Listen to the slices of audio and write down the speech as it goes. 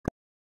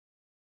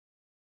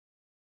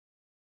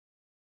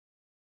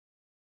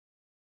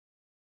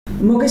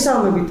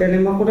მოგესალმებით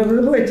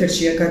ტელემაყურებლებო,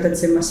 ეთერშია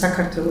გადაცემა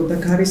საქართველო და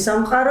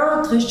გარესამყარო.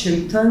 დღეს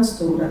ჩემთან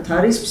სტუმრად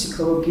არის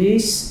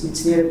ფსიქოლოგიის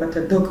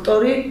მეცნიერებათა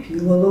დოქტორი,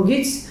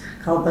 ფილოლოგიც,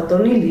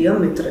 ქალბატონი ლია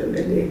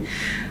მეტრეველი.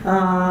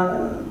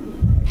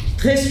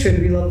 დღეს ჩვენ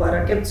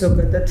ვილაპარაკებთ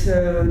ზოგადად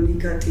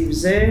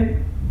ნეგატივზე.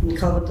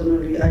 ქალბატონი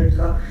ლია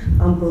ეხლა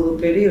ამ ბოლო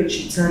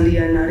პერიოდში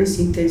ძალიან არის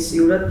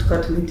ინტენსიურად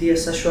თქვათ მედია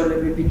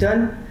საშუალებებიდან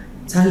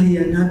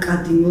ძალიან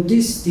აკადი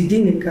მოდის დიდი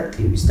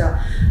ნეგატივის და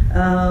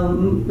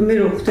მე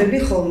რო ხვდები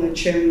ხოლმე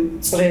ჩემ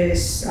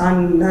წრეს ან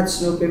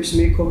ნაცნობებს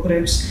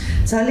მეგობრებს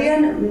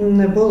ძალიან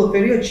ბოლო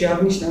პერიოდში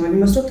აღნიშნავენ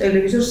იმას რომ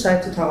ტელევიზორს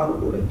საერთოდ აღარ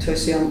უყურებთ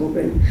ესე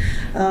ამბობენ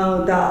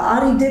და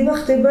არ იდება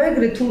ხდება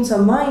ეგრე თუმცა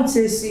მაინც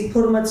ეს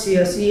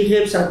ინფორმაციას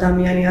იღებს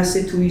ადამიანი ასე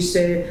თუ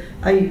ისე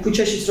აი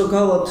ქუჩაშიც რო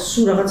გავალთ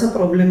სულ რაღაცა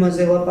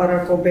პრობლემაზე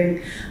ლაპარაკობენ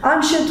ამ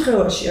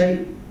შემთხვევაში აი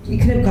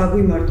იქნებ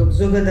გაგვიმართოთ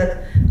ზოგადად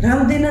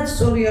რამდენად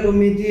სწორია რომ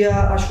მედია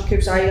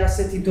აშუქებს აი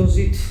ასეთი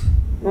დოზით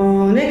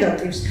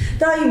ნეგატივს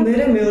და აი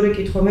მეორე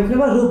კითხვა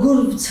მექნება როგორ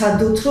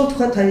ვცადოთ რომ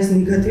თქვათ აი ეს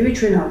ნეგატივი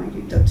ჩვენ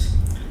ავირიდოთ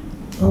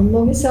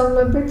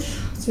მოგესალმებით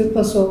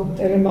ძირფასო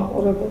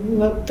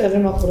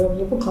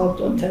ტელემაყურებლებო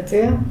ქალბატონ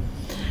თათია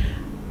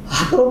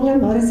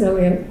პრობლემა არის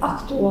ძალიან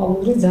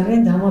აქტუალური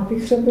ძალიან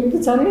დამაფიქრებელი და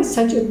ძალიან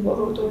საჭირო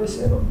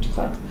ესე რომ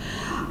თქვათ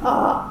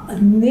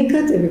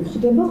ნეგატივი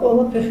ხდება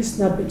ყველა ფეხის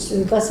ნაბიჯზე.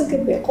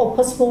 გასაგებია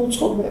ყოფას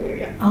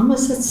მოუწყობელია.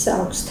 ამასაც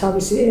აქვს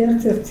თავისი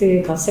ერთ-ერთი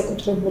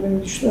განსაკუთრებული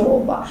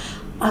მნიშვნელობა.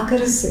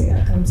 აგრესია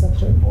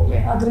გამძაფრებული.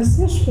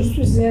 აგრესია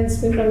სხვისთვის ზიანს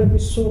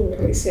მიყენების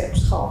სურვილი ისე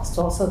აქვს ხალხს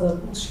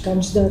თვალსადარგლში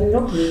გამჯდარი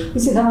რომ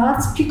ისე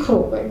რაც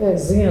ფიქრობენ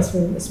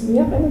ზიანს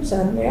მიაყენებს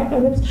არ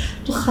მიაყენებს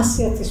თუ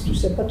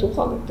ხასიათისთვის ება თუ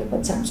ყალიბდება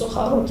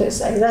სამწუხაროდ ეს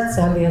აი რაც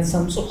ძალიან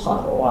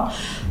სამწუხაროა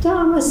და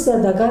ამას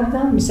და გარდა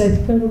ამისა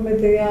თქო რომ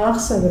მედია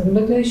ახსენებ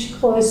მედიაში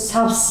ხო ეს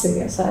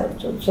სავსეა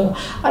საერთოდ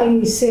აი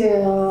ისე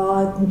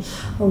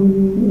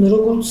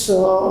როგორც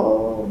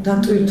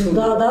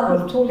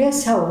დატვირთულია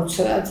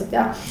საოცრად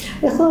და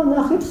ეხლა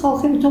ნახეთ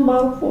ხალხი თვითონ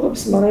არ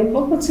უყურებს, მაგრამ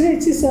ინფორმაცია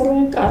იცის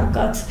ძალიან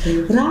კარგად.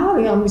 რა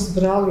არის ამის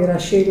ბრალი, რა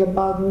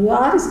შეიძლება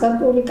არის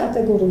გარკვეული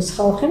კატეგორიის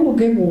ხალხი, ნუ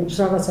გეგმობს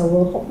რაღაცა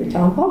უარყოფით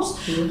ამბავს,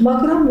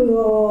 მაგრამ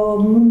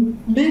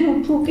მე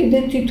უფრო კიდე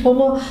თვითონ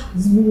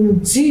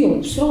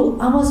ძიობს, რომ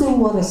ამაზე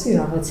უარესი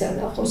რაღაცა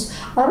ნახოს.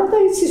 არა და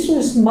იცის რომ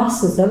ეს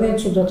მასა ძალიან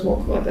ცუდად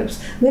მოქმედებს.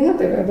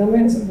 ნეგატივი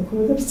ადამიანზე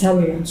მოქმედებს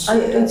ძალიან ცუდად. აი,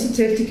 იცით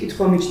ერთი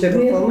კითხვა მიჩნდება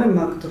ხოლმე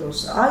მაგ დროს.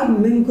 აი,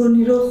 მე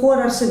მგონი რომ ხო არ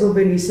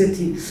არსებობენ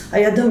ისეთი,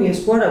 აი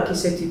ადამიანს ხო არ აქვს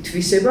ისეთი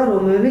თვისება,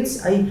 რომელიც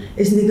აი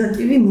ეს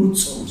ნეგატივი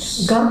მოწონს.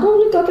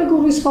 გარკვეული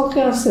კატეგორიის ხალხი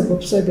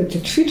არსებობს ეგეთი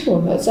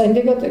თვითონაც, აი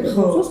ნეგატივი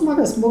მოწონს,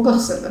 მაგას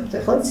მოგახსენებთ.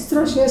 ახლა იცით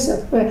რა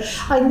შეესაბამება?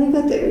 აი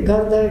ნეგატივი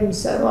გარდა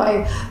იმისა, რომ აი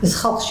ეს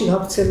ხალხში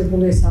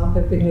გავრცელებული ეს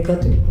ამბები,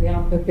 ნეგატიური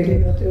ამბები,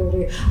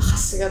 ნეგატიური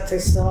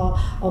ხასიათის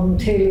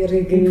მთელი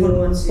რიგი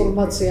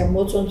ინფორმაცია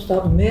მოწონს და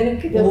მე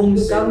კიდევ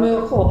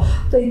გამეოხო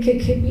და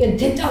იქებიან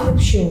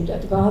დეტალებში უნდა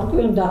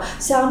გაარკვიონ და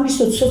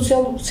სამისო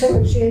სოციალურ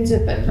ქსელებში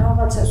ეძებენ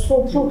რაღაცას, რომ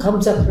უფრო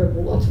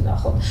გამძაფრებულად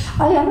ნახოთ.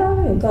 აი არა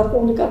არის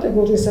გარკვეული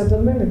კატეგორიის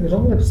ადამიანები,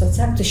 რომლებსაც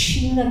აქვთ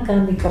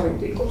შინაგანი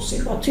კრიტიკოსი,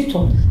 ხო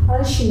თვითონ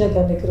არის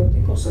შინაგანი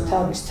კრიტიკოსი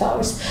თავის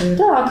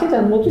და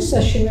აქედან მოდის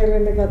საშინელი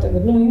ნეგატივი.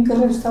 ნუ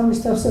ინგრევს თავის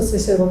თავსაც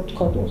ესე რომ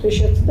თქვა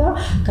უხეშად და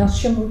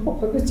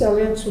გარშემოყოფების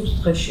ძალიან ცუდ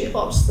დღეში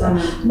ყავს და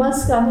მას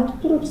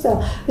განადგურებს და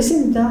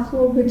ესენი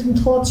დაახლოებით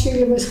მთლად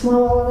შეიძლება ეს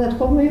ხმავალანა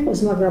თქმა იყოს,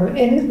 მაგრამ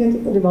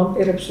ენერგეტიკული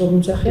ვამპირებს რომ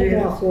უძახიან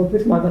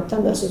დაახლოებით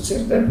მაგათთან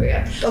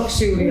ასოცირდებიან.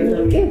 ტოქსიური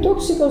ადამიანები. კი,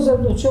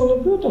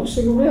 ტოქსიკოზებდოჩოლებრივ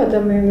ტოქსიკური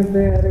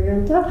ადამიანები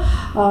არიან და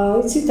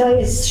იცით აი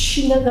ეს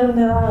შინაგან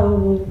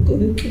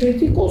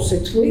კრიტიკოსი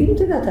თუ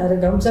იმდენად არის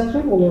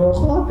გამძაფრებული რომ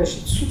ყველაფერში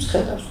ცუც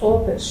ხედავს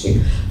ყველაფერში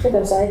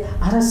ხედავს აი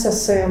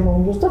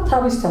არასასიამოვნოს და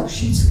თავის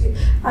თავშიც კი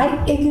აი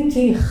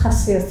ეგეთი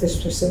ხასიათის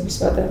თვისების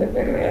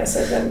მატარებელია ეს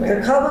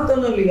ადამიანი.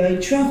 ქალბატონი აი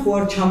ჩვენ ხო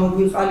არ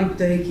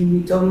ჩამოგვიყალიბდა ეგ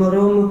იმიტომ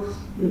რომ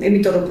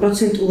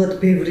პროცენტულად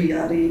ბევრი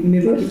არის მე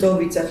ვიკიტო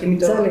ვიცახ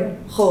იმიტომ რომ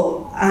ხო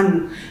ანუ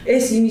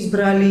ეს იმის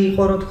ბრალი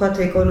იყო რომ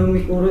თქვათ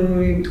ეკონომიკური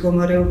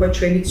მდგომარეობა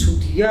ჩვენი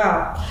ცუდია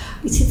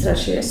იცით რა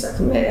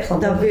შეესახმე ახლა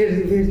და ვერ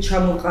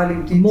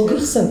ჩამოყალიბდით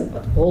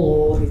მოგიხსენებათ ბოლო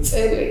 2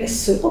 წელი ეს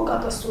იყო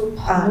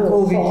კატასტროფა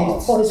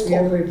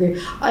კოვიდი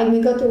აი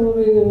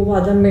ნეგატიური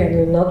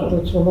ადამიანი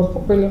ნატურით რომ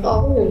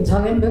ყოფილიყავი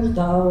ძალიან ბევრი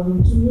და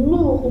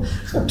ნუ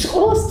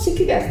ყველას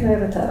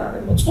ციკიკასნაირად არ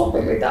არის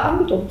მოწყობილი და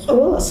ამიტომ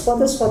ყველა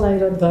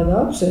სხვადასხვანაირად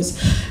გადააქვს ეს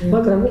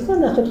მაგრამ ეხლა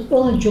ნახეთ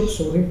ყველა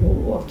ჯოხსური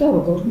ბოლოა და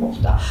როგორ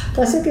მოხდა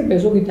გასაგებია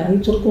ზოგი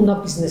დაითორგუნა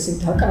ბიზნესი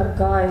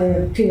დაკარგა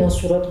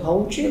ფინანსურად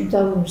გაუჭირდა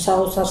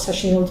საოცარ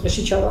საშინელ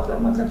დღეში ჩავარდა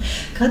მაგრამ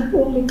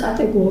გარკვეული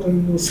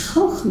კატეგორიის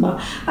ხალხმა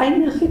აი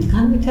ნახეთ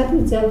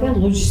განვითარდა ძალიან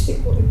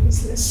ლოჯისტიკური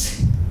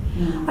ბიზნესი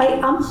აი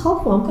ამ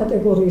ხალხმა ამ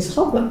კატეგორიის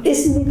ხალხმა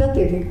ეს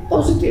ნეგატივი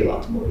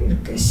პოზიტიურად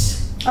მოირგეს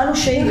ანუ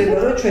შეიძლება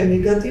რომ ჩვენ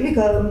ნეგატივი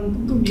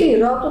კი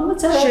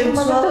რატომაც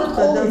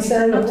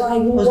აი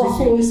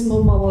უახლოეს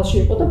მომავალში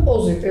იყო და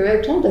პოზიტივი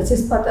თუნდაც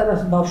ეს პატარა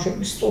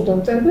ბავშვები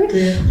სტუდენტები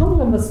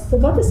რომლებიც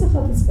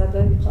გადასახადიც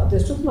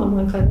გადაიხადეს თქმა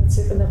მანქანაც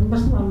იყდა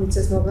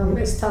მართლამიცეს მაგრამ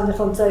ეს თან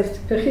ახლა წაერთი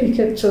ფეხი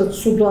იქეთ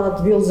ცუდ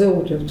ადგილზე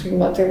უდევთ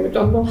იმათ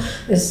იმიტომ რომ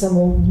ეს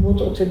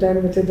მოტოთი და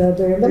იმეთი და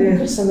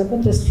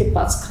მიხსენებათ ეს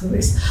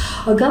ხიფაცქნის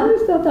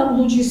გამირთად ამ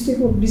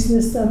ლოჯისტიკურ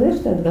ბიზნესთან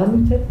ერთად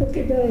გამირთებთ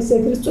კიდე ეს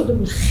ეგრეთ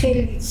წოდებული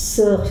ხელის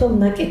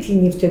ხელნაკეთი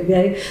ნივთები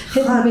აი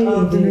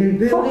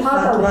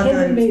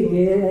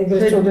ჰენდმეიდი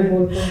ეგრეთ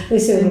წოდებული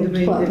ესე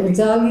ვთქვა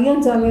ძალიან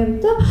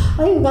და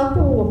აი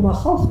გარკვეულმა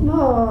ხალხმა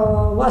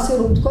ასე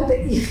რომ ვთქვა და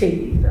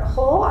იხილირა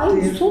ხო აი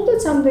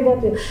თუნდაც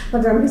ამდენად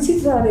მაგრამ იცით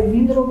რა არის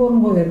ვინ როგორ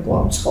მოერგო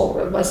ამ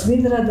ცხოვრებას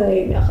ვინ რა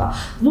დაინახა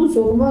ნუ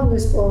ზოგმან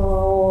ეს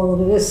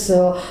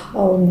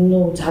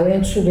ნუ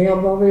ძალიან ცუდი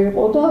ამბავი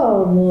იყო და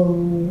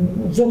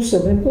ზოგს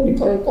მეკონი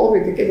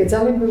კოვიდი კიდე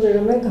ძალიან ბევრი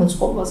რამე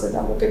განწყობაზე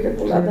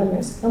დამოკიდებული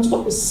ადამიანს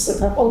განწყობის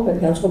ყველაფერი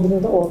განწყობინა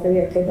და ყველაფერი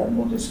აქედან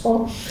მოდის ხო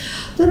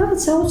და რაღაც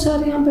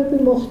საოცარი ამბები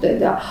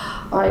მოხდება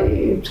აი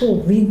თუ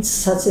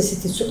ვინცაც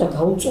ესეთი ცოტა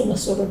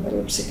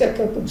გაუწონასწორებელი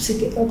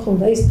ფსიქიკა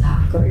ქონდა ის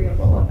დააგრია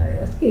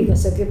ყველანაირად კი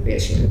გასაგებია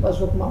შეიძლება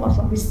ზოგმა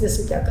მართლა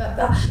ბიზნესი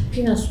დაკარგა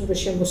ფინანსური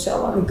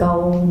შემოსავალი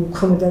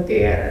გაუქმდა კი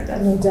არა და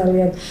ნუ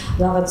ძალიან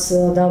რაღაც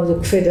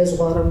ქვედა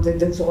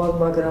ზღვარამდე ზღვარ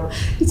მაგრამ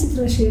იცით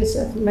რა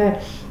შეესაბამება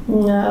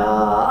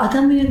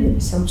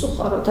ადამიანების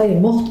სამწუხაროდ აი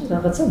მოხდა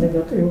რაღაცა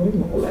ნეგატიური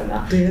მოვლენა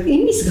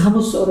იმის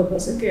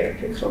გამოსწორებაზე კი არ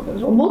ფიქრობენ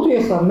რომ მოდი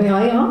ახლა მე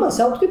აი ამას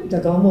ავტკიპ და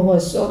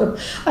გამოვასწორებ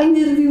აი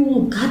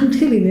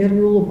განთელი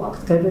ნერვიულობა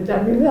აქვს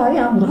გადატანილი აი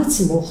ამ რაც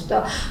მოხდა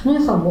ნუ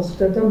ახლა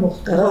მოხდა და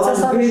მოხდა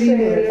რაცა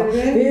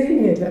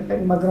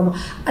ვერინებენ მაგრამ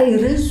აი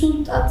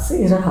რეზულტატი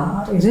რა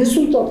არის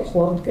რეზულტატი ხო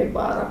არ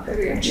დგება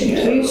არაფერი ამ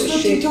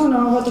შემთხვევაში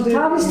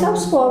თავის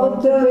თავს ხო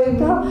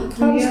და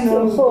თავის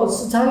ხო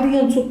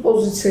ძალიან ცუდ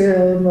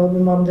პოზიციაზე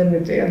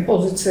მომდენებიან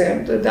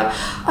პოზიციამდე და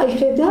აი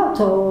ხედავთ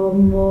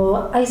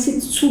აი ეს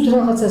ცუდ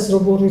რაღაცას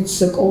როგორიც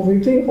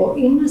კოვიდი იყო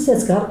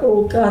იმასაც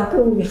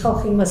გარკვეული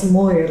ხალხი იმას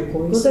მოერგო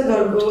ის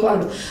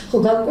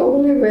ხო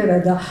გარკვეული ვერა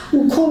და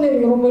უქონელი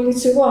რომელიც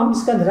იყო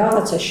ამისგან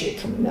რაღაცა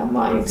შექმნა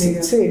მაინც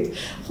იცით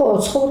ხო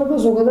ცხოვრება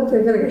ზოგადად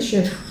ეგრეა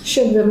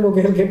შენ ვერ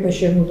მოგერგება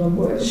შენ უნდა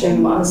მოერგო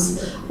მას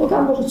ხო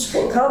გამორიცხო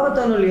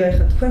ქალბატონული აი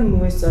ხა თქვენ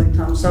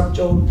მოესწრით ამ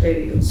საბჭოურ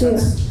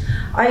პერიოდსაც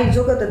აი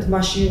ზოგადად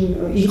მაშინ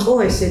იყო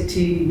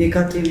ესეთი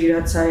ნეგატივი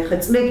რაც აი ხა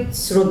წლებს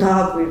რო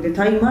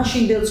დააკვირდეთ აი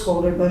მაშინდელ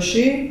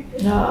ცხოვრებაში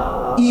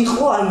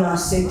იყო აი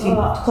ასეთი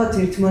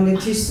თქვათ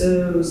ერთმანეთის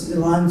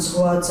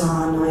ლანძღვა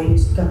ძალიან აი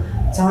ეს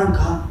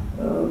ძალიან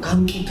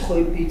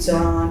გამკითხვები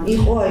ძალიან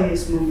იყო აი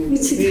ეს მომენტი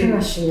იცით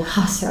რაში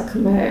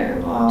საქმე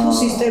თუ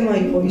სისტემა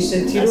იყო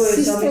ისეთი რომ ეს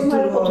სისტემა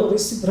იყო თუ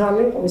ისი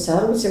ბრალი იყო ეს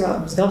არ ვიცი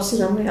მაგრამ მსგავსი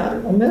რამე არ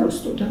იყო მე რო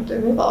სტუდენტი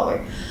ვიყავი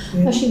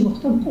მაშინ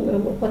მოხდა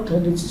მკვლელობა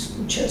დოლიძის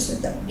ქუჩაზე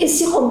და ეს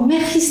იყო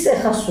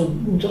მეხისტეხას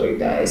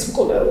უდრიდა ეს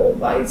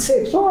მკვლელობა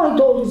იცით რომ აი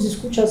დოლიძის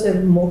ქუჩაზე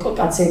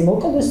კაცი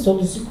მოკლეს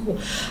დოლიძის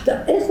და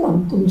ეხლა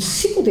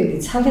სიკვდილი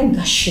ძალიან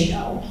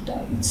გაშინაო და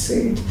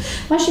იცით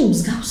მაშინ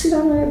მსგავსი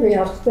რამეები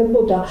არ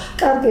ხდებოდა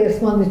კარგი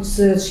ერთმანეთს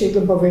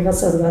შეიძლება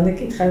ვიღაცას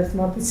განეკითხა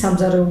ერთმანეთს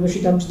სამზარეულოში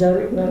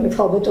დამჯდარებდნენ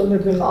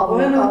ქალბატონები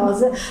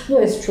ყავაზე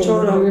ნუ ეს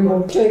ჩოროები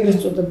მოკეგრეს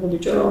წოდებული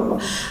ჭოროება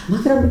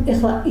მაგრამ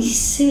ეხლა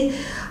ისე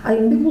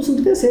აი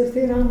მიგულს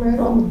ერთი რამე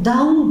რომ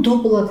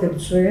დაუნდობლად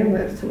ებრძვიან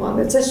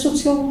ერთმანეთს ეს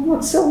სოციალურმა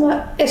ქსელმა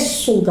ეს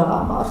სულ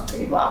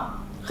გაამარტივა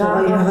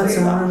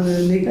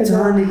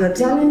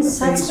ძალიან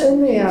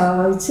საწყენია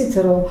იცით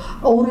რომ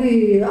ორი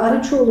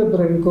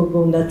არაჩვეულებრივი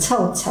გოგონა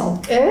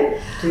ცალ-ცალკე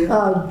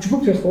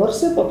ჯგუფი ხო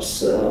არსებობს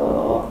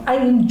აი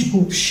იმ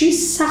ჯგუფში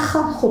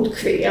სახალხო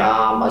თქვია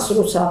ამას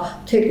როცა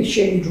თელი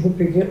შენი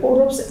ჯგუფი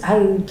გიყურებს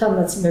აი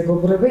თანაც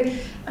მეგობრები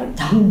აი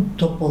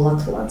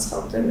დაუნდობლად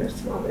ლანძღავდნენ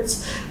ერთმანეთს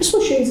ეს ხო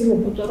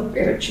შეიძლება რომ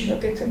პირებში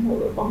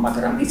გაკეთებულიყო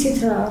მაგრამ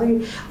იცით რა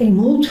არის აი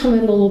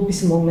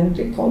მოუთმენლობის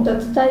მომენტი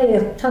ქონდათ და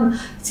ერთთან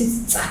იცით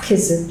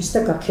წაქეზების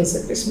და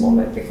გაქეზების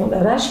მომენტი ქონდა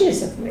რა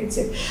შეესაბამება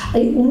იცით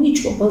აი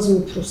უნიჭობაზე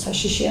უფრო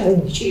საშიში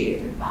არის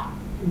ნიჭიერება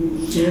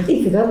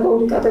იქ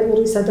გარკვეული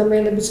კატეგორიის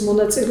ადამიანების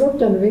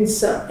მონაწილეობდნენ ვინც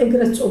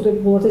ეგრეთ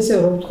წოდებულად ესე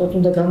რომ ვთქვათ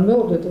უნდა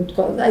განმეორდეთ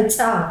ვთქვათ აი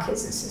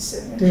წააქეზეს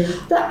ესენი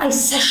და აი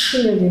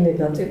საშინელი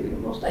ნეგატივი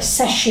მოხდა აი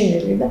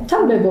საშინელი და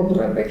თან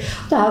მეგობრები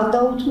და არ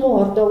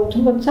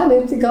დაუთმო თან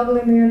ერთი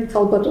გავლენიანი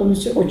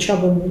ქალბატონის იყო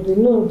ჩაბმული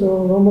ნუ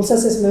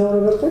რომელსაც ეს მეორე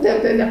ვერ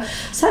ხედავდა და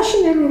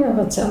საშინელი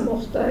რაღაცა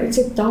მოხდა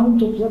იცით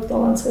დაუნდობლად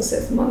გალანცხეს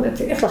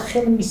ერთმანეთი ეხლა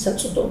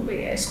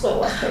ხელმისაწვდომია ეს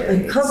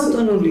ყველაფერი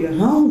ქალბატონულია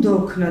რა უნდა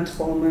ვქნათ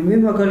ხოლმე მე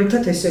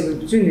მაგალითად ესე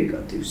ვებძვი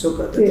ნეგატივს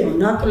ზოგადად რომ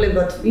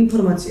ნაკლებად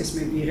ინფორმაციას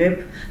მივიღებ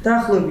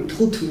დაახლოებით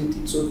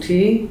 15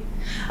 წუთი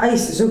აი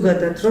ეს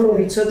ზოგადად რომ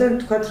ვიცოდე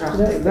თქვათ რა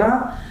ხდება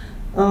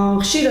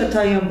ხშირად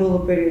აი ამ ბოლო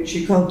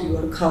პერიოდში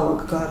გავდივარ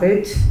ქალაქ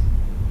გარეთ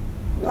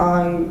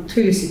აი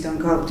თბილისიდან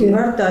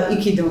გავდივარ და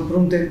იქიდან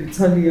ბრუნდები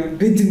ძალიან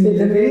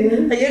ბედნიერი.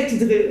 აი ერთი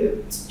დღე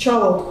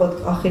ჩავა თქვა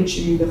კახეთში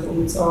მინდა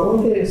ხოლმე წავალ,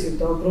 ესე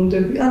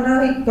დაბრუნდები.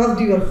 აი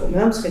გავდივარ ხოლმე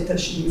ამ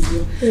სხეთაში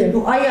მივიდიო. ნუ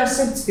აი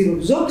ასე ვცდილობ.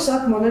 ზოგს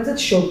აქ მაგალითად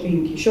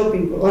შოპინგი,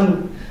 ანუ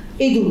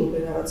ყიდულობ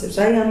რაღაცებს.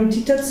 აი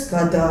ამითაც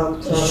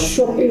გადააქვთ რა.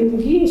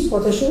 შოპინგი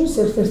სხვადასხვა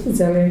ერთ-ერთი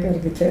ძალიან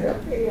კარგი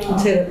თერაპია.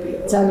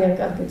 ძალიან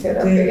კარგი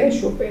თერაპია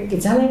შოპინგი.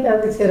 ძალიან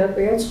კარგი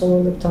თერაპია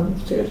ცხოველებთან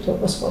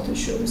ურთიერთობა სხვათა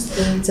შორის.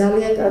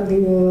 ძალიან კარგი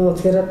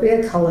თერაპია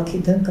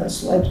ქალაქიდან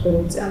გასვლა, აი თქვენ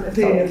მოგწამეთ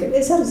ქალაქიდან.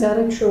 ეს არის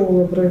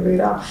არაჩვეულებრივი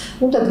რა.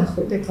 უნდა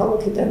გახვიდე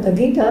ქალაქიდან და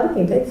გინდა არ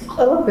გინდა იქ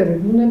ყველაფერი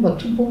ბუნება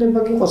თუ ბუნება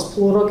გიყვარს,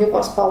 ფლორა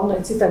გიყვარს, ფაუნა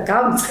იცით და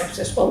გამიწყებს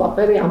ეს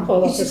ყველაფერი ამ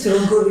ყველაფერს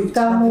როგორი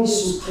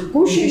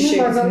გუშინ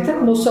მაგალითად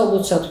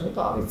მოსალოცად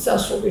ვიყავით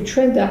წასული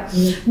ჩვენ და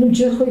ნუ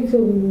ჯერ ხო იქ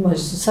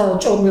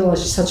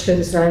ჭორმელაში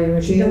საჩხერის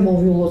რაიონში და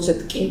მოვილოცეთ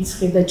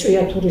კინცხი და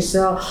ჭიათურის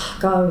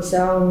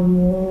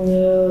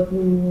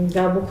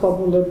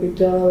გამოქვაბულები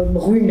და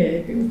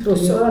მღვიმეები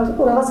უბრალოდ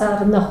რაღაც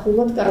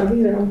არნახულად კარგი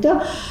რამ და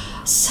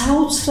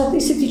საოცრად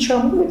ისეთი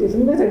ჩამოვედით,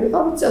 მე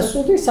ვიყავით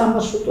წასული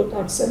სამარშრუტო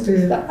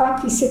ტაქსებში და აქ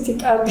ისეთი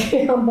კარგი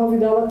ამბავი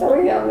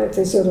დავატარიალეთ,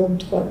 ესე რომ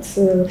ვთქვათ,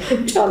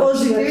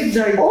 პოზიტივი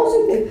დაიწყო.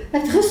 პოზიტივი.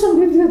 აი დღეს რომ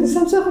მივიდოდი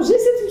სამსახურში,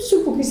 ისეთი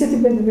სუპუქი, ისეთი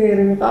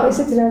ბედნიერი ვიყავ,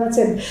 ისეთი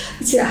რაღაცები.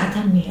 იცი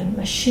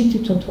ადამიანმა შენ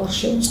თვითონ თუ არ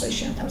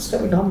შეუწყეში ამ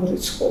მსხვილი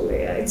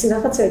გამორიცხულია, იცი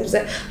რაღაცებზე.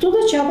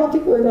 თუნდაც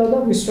ჩაბატიკვედა და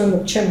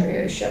ვისვენებ ჩემი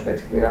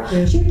შაბეთქვირა.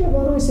 შეიძლება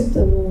რომ ისეთ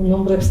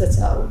ნომრებსაც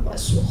არ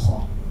უპასუხო.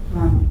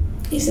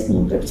 ისეთ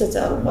ნომრებსაც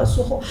არ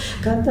უპასუხო.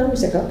 გარდა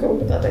ამისა,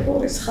 გარკვეული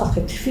კატეგორიის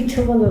ხალხი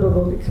თვითონ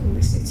როგორ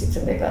იქნეს იცით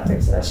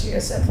ნეგატივს რა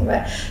შეესაბამება.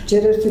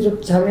 ჯერ ერთი რომ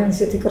ძალიან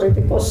ისეთი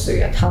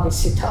კრიტიკოსია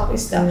თავისი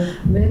თავის და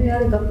მე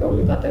არის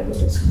გარკვეული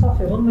კატეგორიის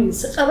ხალხი, რომელიც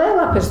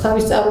ყველაფერს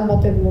თავის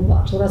წარუმატებლობა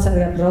თუ რაც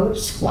არის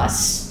აბრალებს სხვას.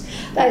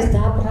 და ეს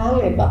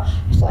დაბრალება,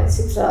 ახლა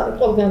იცით რა არის,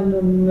 ყველგან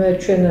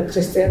ჩვენ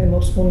ქრისტიანი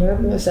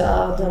მოსმენები,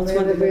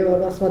 ადამიანები,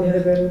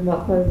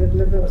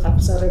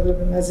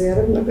 აფსარებლები,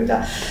 მაზიარებლები და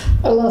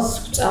ყველას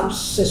წამს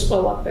ეს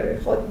ყველაფერი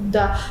ხო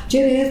და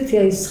ჯერ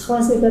ერთია ის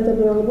ხაზე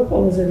გადაბრალება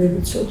ყველაზე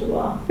დიდი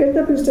ცოდვაა.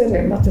 პირდაპირ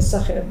წერია მათ ეს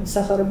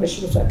სახარებაში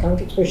როცა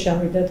განკითხვის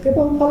შემიდადგება,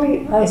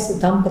 უბრალოდ აი ეს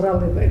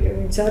დამბრალებელი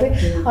ვინც არის,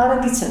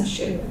 არაგიცან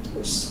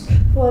შემოდგოს.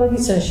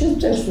 არაგიცან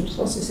შეწერს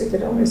უთხოს ისეთი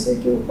რომ ესე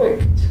იგი უკვე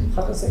იქით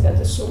ხარაზე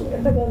გადასულია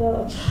და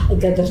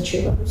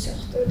გადარჩევა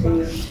ხდება.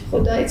 ხო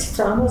და იცით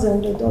რა ამაზე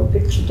უნდა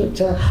დავფიქრდეთ.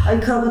 აი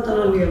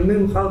ქალბატონია მე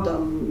მყავდა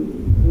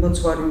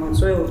მოძღვარი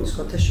მოწვეული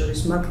სხვათა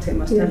შორის მაგ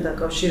თემასთან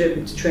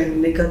დაკავშირებით ჩვენ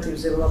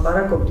ნეგატივზე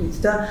ვლაპარაკობდით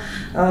და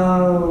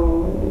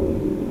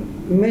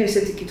მე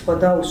ესეთი კითხვა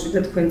დაუსვი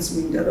და თქვენც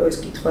მინდა რომ ეს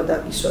კითხვა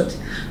დაგისვათ.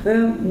 მე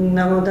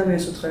ამ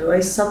ადამიანს ვთქვი რომ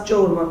აი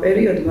საბჭოურმა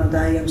პერიოდმა და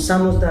აი ამ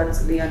 60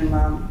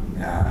 წლიანმა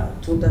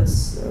თუნდაც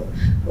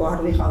არ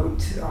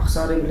ვიყავით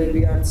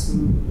აღსარებლები არც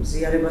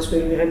ზიარებას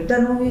ვერ ვიღებთ და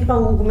ნუ იყო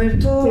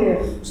უღმერთო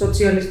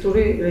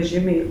სოციალისტური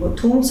რეჟიმი იყო.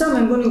 თუმცა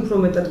მე მგონი უფრო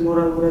მეტად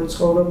მორალურად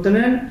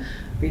ცხოვრობდნენ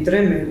ვიდრე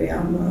მე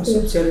ამ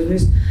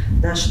სოციალიზმის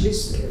დაშლის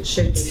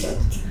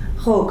შედეგად.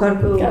 ხო,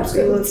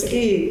 გარკვეულწილად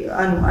კი,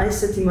 ანუ აი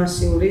ესეთი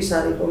მასიური ის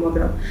არ იყო,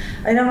 მაგრამ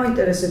აი რა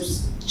მოინტერესებს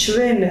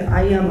ჩვენ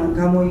აი ამან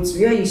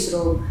გამოიწვია ის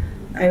რომ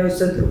აი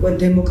როცა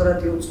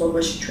დემოკრატიულ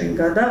წყობაში ჩვენ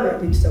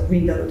გადავედით და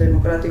გვინდა რომ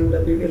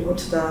დემოკრატიულები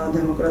ვიყოთ და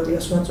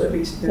დემოკრატიას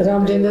ვაწვევით.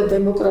 რამდენად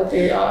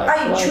დემოკრატია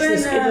აი ჩვენ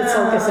კიდე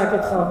ცალკე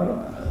საკითხავია.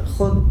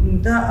 ხო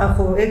და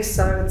ახო ეგ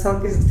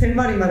ცალკე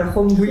თემარი, მაგრამ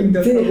ხომ გვინდა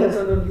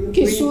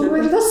კი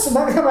სურვილი და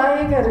მაგრამ აი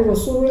ეგ არის რომ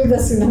სურვილი და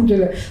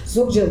სინამდვილე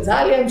ზოგჯერ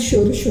ძალიან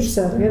შორიშურს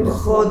არის.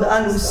 ხო და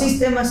ანუ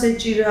სისტემას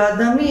ეჭირა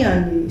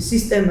ადამიანი,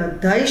 სისტემა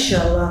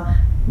დაიშალა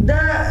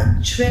და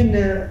ჩვენ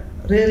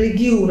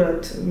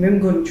რელიგიურად მე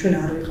მგონი ჩვენ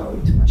არ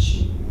ვიყავით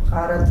მაშინ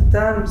ყარად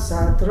და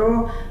მზად რომ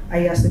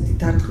აი ასეთი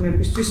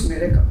დარტყმებისთვის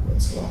მერე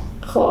გაგვეცვა.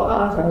 ხო,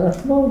 რა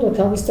თქმა უნდა,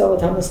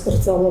 თავისთავად ამას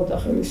კრძალავდა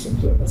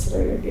ხელისუფლებას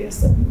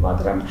რელიგიასთან,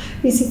 მაგრამ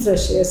ისიც რა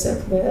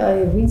შეესაბამება, აი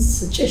ვინც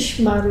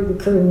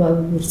ჭეშმარიტ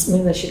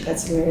რწმენაში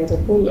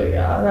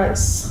გაძლიერებულია, არა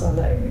ის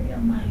ხანაირია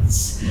მაინც.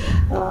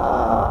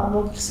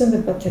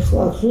 მოგხსენებათ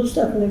ახლა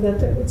ზუსტად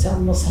ნეგატივიც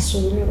ამ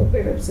სასულიერო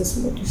პირებზეც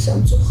მოდის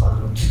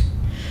სამწუხაროდ.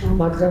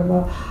 მაგრამ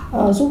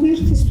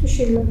ზოგიერთისთვის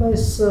შეიძლება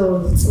ეს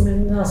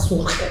რწმენას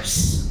უხებს.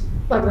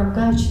 მაგრამ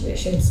გააჩნია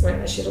შენ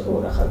რწმენაში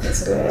როგორ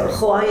ახალგაზრდა.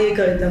 ხო, აი ეგ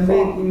არის და მე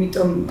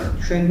იმიტომ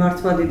ჩვენ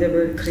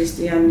მართლმადიდებელი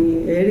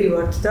ქრისტიანიერი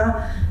ვართ და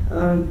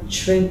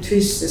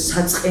ჩვენთვის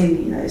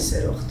საწყენია ესე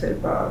რო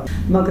ხდება.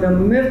 მაგრამ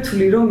მე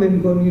ვთვლი რომ მე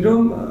მგონი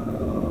რომ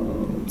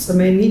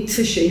რწმენით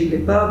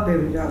შეიძლება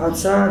ბევრი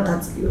რაღაცა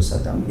დაძლიოს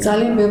ადამიანს.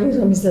 ძალიან ბევრი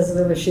რამის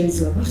დაძლევა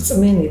შეიძლება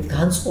რწმენით,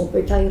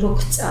 განწყობით, აი რო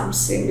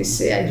გწამს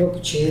იმისი, აი რო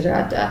გჯერა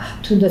და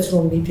თუნდაც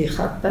რომ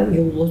მიდიხარ და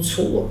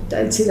იულოცულობ და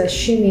იცი რა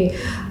შენი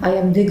აი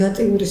ამ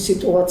ნეგატიური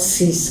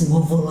სიტუაციის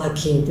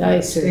მოვლაგინდა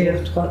ესე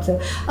ვთქვათ.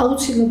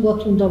 აუცილებლად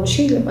უნდა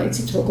შეიძლება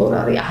იცით როგორ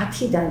არის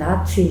 10-დან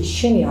 10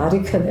 შენი არ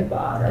იქნება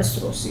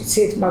არასდროს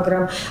იცით,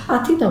 მაგრამ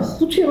 10-დან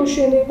 5 რო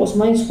შენი იყოს,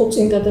 მაინც ხო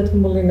წინ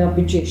გადადგმული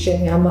ნაბიჯი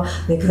შენი ამ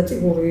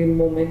ნეგატიური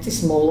მომენტის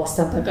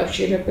მოვლასთან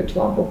დაკავშირებით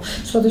ვამბობ.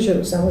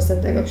 სხვადასხვა ამასთან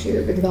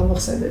დაკავშირებით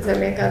გამახსენდა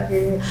ძალიან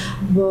კარგი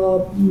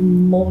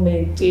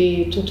მომენტი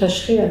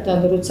თუთაშხიადან,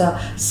 როცა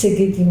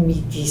სეგედი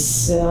მიდის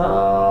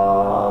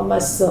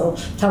მას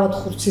თავად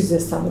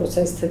ხურციზესთან, როცა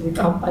ეს თედი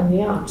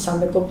კამპანია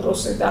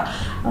სამეგობროსე და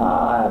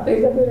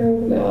პირდაპირ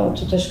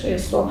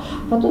თუთაშხიას რომ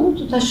ბატონო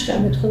თუთაშხია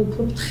მე თქვენ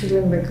უფრო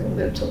ფრთხილად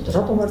მეგონებთო,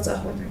 რატომ არ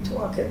წახვედით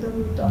აქედან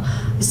და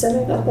ეს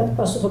ძალიან კარგად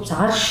პასუხობს,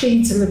 არ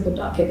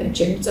შეიძლებოდა აქედან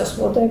ჩემი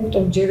წასვლა და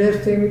იმიტომ ჯერ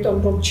ერთი იმიტომ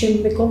რომ ჩემ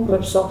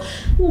მეგობრებსო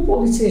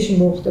პოლიციაში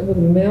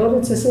მოხდებოდა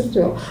მეორეც ეს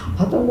ერთიო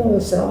ბატონო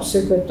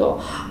სავსებეთო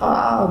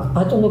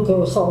ბატონო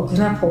ხო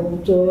გრაფო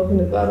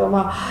ნება რომ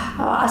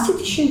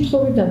ასეთი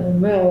შემთხვევიდან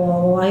მე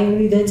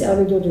აიმიდან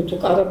წავიდოდი თუ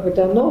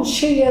კარებიდან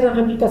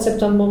შეიარაღებულ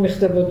კაცებთან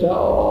მომიხდებოდა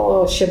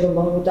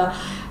შეგმოვდა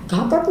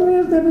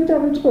გაკაკლერდები და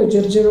ვიტყვი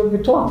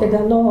ჯერჯერობით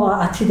აქედანო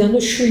 10-დანო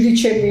 7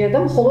 ჩემია და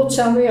მხოლოდ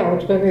 3-ია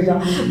თქვენი და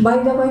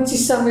მაინდა-მაინც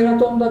ის 3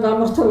 რატომ უნდა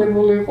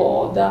გამართლებული იყო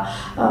და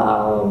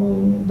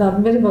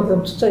მე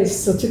მაგრამ თუ ის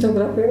თვითონ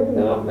გრაფია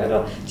მე რა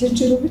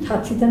ჯერჯერობით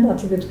 10-დან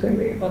 10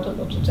 თქვენი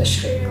ბატონო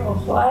თუთაშხი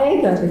ხო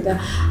ეგ არის და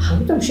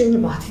ამიტომ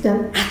შეიძლება 10-დან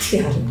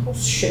 10 არ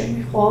იყოს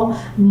შემი ხო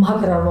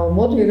მაგრამ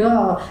მოდი რა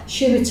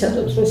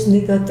შევეცადოთ რომ ეს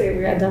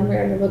ნეგატივი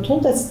ადამიანება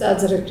თუნდაც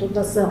დაძრეთ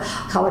თუნდაც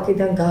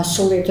ქალაქიდან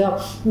გასულით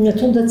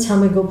თუნდაც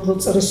სამეგობრო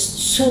წრის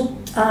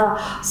ცოტა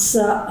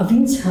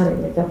ვინც არის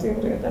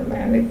ნეგატიური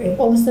ადამიანები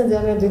ყველასთან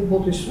ძალიან დიდ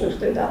ბოდიშს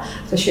ვიხდი და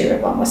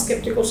შეიძლება ამას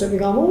სკეპტიკოსები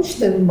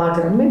გამოუჩნდნენ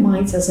მაგრამ მე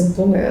მაინც ასე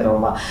მგონია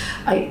რომ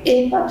აი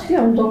ემპათია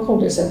უნდა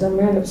გქონდეს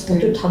ადამიანებს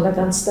თუ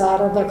თანაგანცდა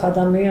არ აქვს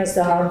ადამიანს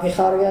და არ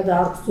გიხარია და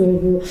არ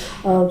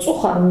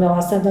წუხარ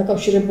მასთან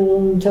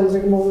დაკავშირებულ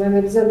თელზეგ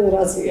მოვლენებზე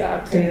რაზია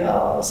აქვს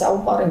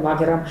საუბარი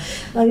მაგრამ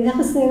აი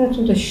რაღაცნაირად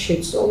უნდა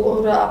შეცვალო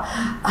რა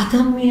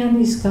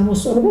ადამიანის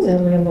გამოსწორება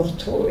ძალიან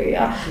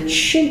რთულია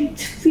შენ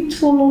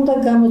თვითონ უნდა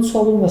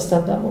გამოცვალო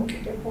მასთან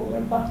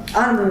დამოკიდებულება.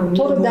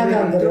 თორე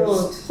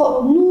დაგაგდროს. ხო,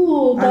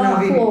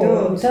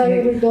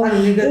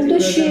 უნდა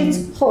შენ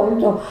ხო,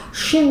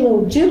 შენ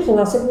ჯერ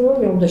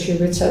ხოლმე უნდა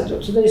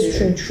შევეცადოთ და ის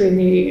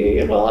ჩვენი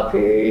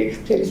ყველაფერი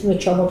უნდა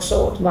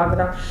ჩამოგსოვოთ,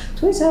 მაგრამ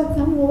თუ ეს არ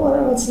გამოვა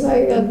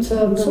რაღაცნაირად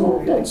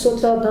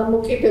ცოტა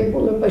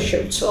დამოკიდებულება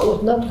შევცვალოთ.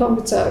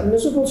 ნათქვამიც არის,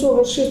 მეზობელს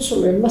ვერ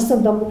შეცვალე, მასთან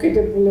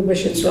დამოკიდებულება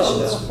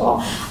შეცვალე, ხო?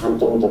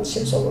 ამიტომ უნდა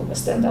შეცვალო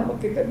მასთან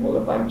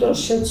დამოკიდებულება. იმიტომ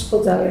შენ ხო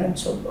ძალიან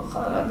ცოტა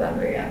ხარ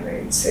ადამიანი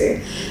იცი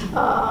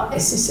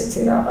ეს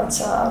ისეთი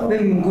რაღაცა რომ მე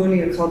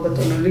მგონია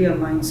ხალბატონელია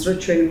მაინც რომ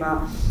ჩვენმა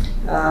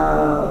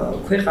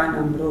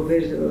ქვეყანამ რო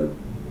ვერ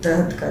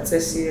დადგა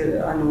წესი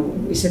ანუ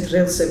ისეთ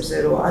რელსებზე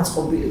რომ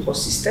აწყობილიყო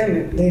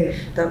სისტემები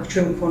და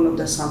ჩვენ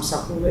მქონოდა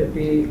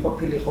სამსახურები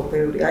ყოფილიყო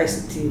ბევრი აი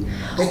ესეთი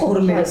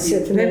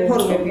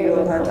რეფორმები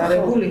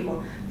ატარებულიყო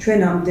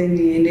ჩვენ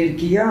ამდენი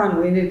ენერგია,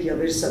 ანუ ენერგია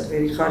ვერსად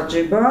ვერ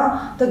იხარჯება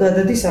და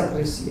გადადის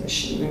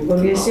აგრესიაში. მე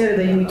მგონი ეს არის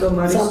და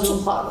იმიტომ არის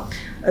სამწუხარო.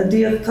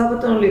 დიახ,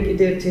 ხალბატონელი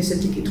კიდე ერთი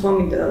ესეთი კითხვა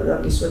მინდა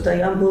გაგისვათ, აი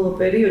ამ ბოლო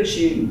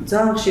პერიოდში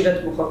ძალიან ხშირად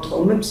მოხავთ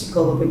ხოლმე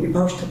ფსიქოლოგები,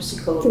 ბავშვთა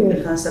ფსიქოლოგები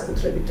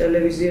განსაკუთრებით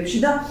ტელევიზიებში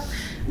და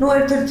ну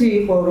ერთ-ერთი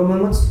იყო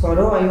რომელმაც თქვა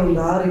რომ აი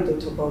უნდა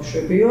არიდოთო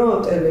ბავშვებიო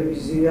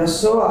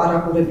ტელევიზიასო არ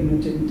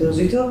აღურებინოთ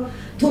ვიდეოზითო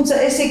თუმცა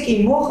ესე კი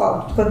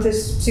მოხავთ თქვათ ეს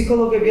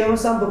ფსიქოლოგები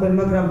ამას ამბობენ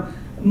მაგრამ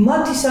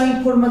მათი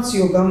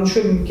საინფორმაციო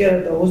გამოშვები კი არა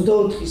და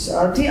 24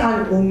 საათი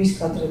ან ომის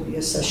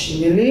კადრებია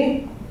საშინელი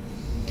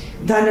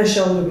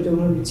დანაშაულები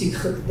რომლებიც იქ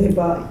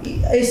ხდება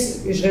ეს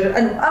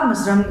ანუ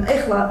ამას რამ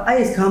ეხლა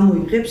აი ეს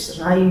გამოიღებს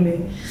რაიმე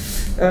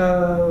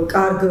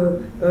კარგ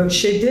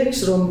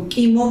შედეგს რომ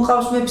კი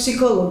მომყავს მე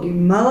ფსიქოლოგი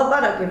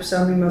მალაპარაკებს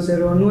ამ იმაზე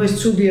რომ ნუ ეს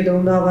ცუდია და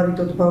უნდა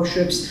ავარიდოთ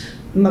ბავშვებს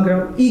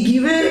მაგრამ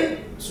იგივე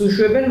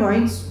სუშვებენ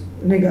მაინც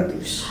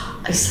ნეგატივს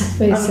აი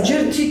საქმე ისაა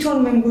ჯერ თვითონ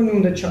მე მგონი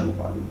უნდა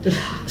ჩამოყალიბდე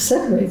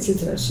საქმე იცით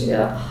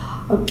რაშია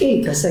კი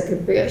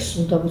გასაგებია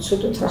უნდა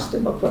ვიცოდოთ რა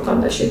ხდება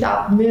ქვეყანაში და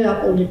მე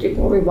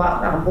აპოლიტიკური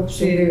ვარ ამბობს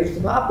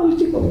ერთმა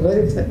აპოლიტიკური ვერ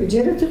ეხები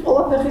ჯერ ერთი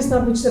ყველაფერის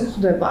ნაბიჯზე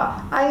ხდება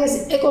აი ეს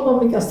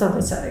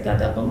ეკონომიკასთანაც არის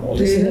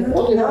გადაღმული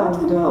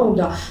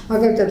უნდა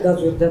მაგალითად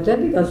გაზვირდა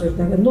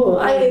ნუ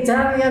აი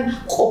ძალიან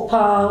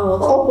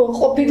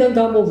ყოფიდან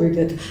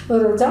გამოვიდეთ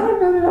ძალიან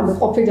ბევრი რამე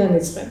ყოფიდან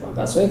იწყება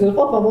გასო ეგ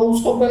ყოფა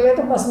მოუწყობელია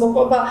და მას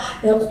მოყვება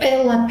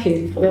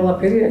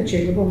ყველაფერი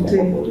შეიძლება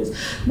მოყვებოდეს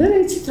მე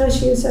იცით რა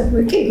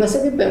შეესაბამება კი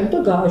გასაგებია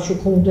უნდა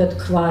გააშუქუნდა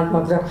თქვა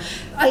მაგრამ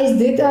აი ეს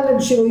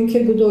დეტალებში რომ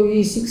იქეგდო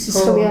ის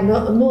ხლიან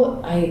ნუ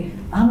აი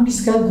ამის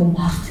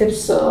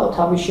გაგმართებს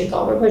თავის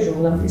შეკავება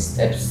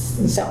ჟურნალისტებს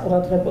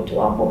საყურადღებო თუ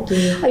ამბობთ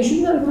აი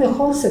ჟურნალისტები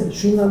ხოლმე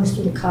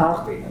ჟურნალისტური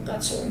კარტია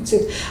კაცო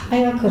იცით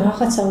აი აქ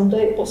რაღაცა უნდა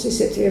იყოს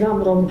ისეთი რამ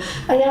რომ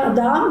აი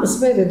და ამას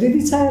მე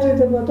დიდი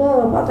წაერედება და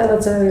პატარა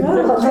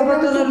წაერედება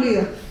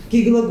ხალბატონელია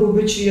გიგლა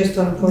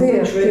გუბეჩიასთან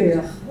ფოტო ჩვენ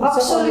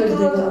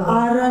აბსოლუტურად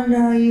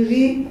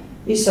არანაირი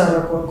ის არ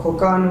აქვს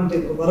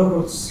კანონმდებლობა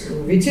როგორც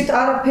ვიცით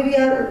არაფერი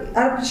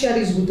არ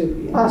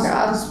იზღუდებიან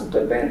არ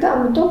იზღუდებიან და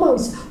ამიტომ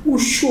ის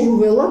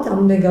უშურველად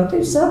ამ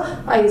ნეგატივს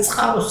აი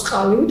წყაროს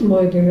წყალივით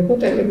მოედინება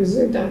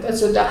ტელევიზიიდან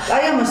კაცო და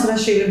აი ამას რა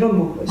შეიძლება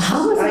მოყვეს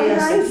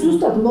აი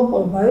ზუსტად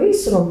მოყვება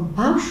ის რომ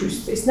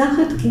ბავშვისთვის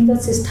ნახეთ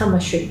კიდაც ეს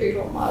თამაშები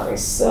რომ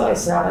არის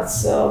ეს რაღაც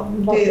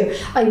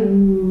აი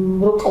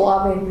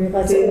როკლავენ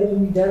ვიღაცა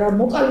და რა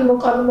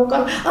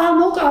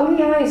მოკალი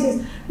აი ეს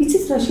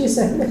იცით რა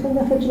შესაძლოა ხო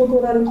ნახეთ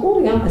როგორ არის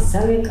ყური ამას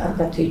ძალიან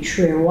კარგად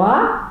ეჩვევა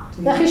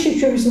ნახე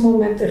შეჩვევის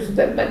მომენტი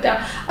ხდება და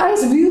აი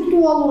ეს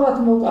ვირტუალურად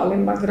მოკალი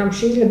მაგრამ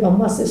შეიძლება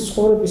მას ეს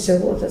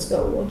ცხოვრებისეულადაც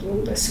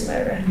გაუადვილდეს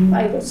მერე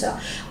აი როცა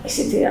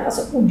ესეთი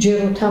რაღაცა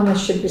უჯერო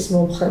თამაშების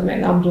მომხრე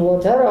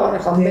ნამდვილად არა ვარ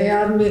ახლა მე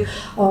არ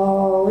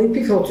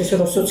ვიფიქროთ ისე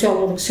რომ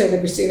სოციალური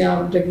ქსელების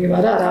წინააღმდეგი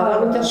ვარ არა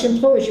არავითარ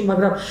შემთხვევაში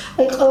მაგრამ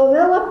აი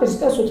ყველაფერს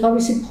კაცო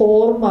თავისი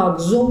ფორმა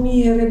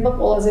გზომიერება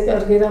ყველაზე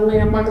კარგი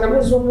რამეა მაგრამ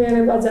ეს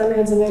ზომიერება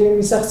ძალიან ძნელი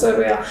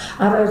მისაღწევია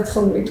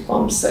არაერთხელ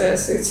მithkomს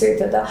ეს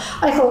იცით და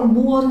აი ხო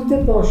მოარიდე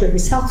ბავშვები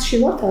სახლში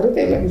ვართ არის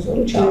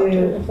ტელევიზორი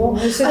ჩაართული ხო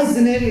აი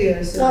ძნელია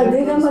ეს აი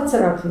დედამაც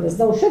რა ხნას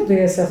და უშევ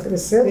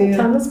დიასახლისია და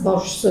თანაც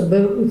ბავშვს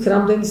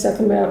რამდენი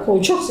საქმე აქვს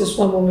ოჯახს ეს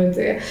სხვა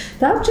მომენტია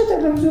და არჩე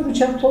ტელევიზორი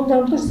ჩართული და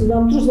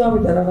ამ დროს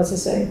გავიდა რაღაცა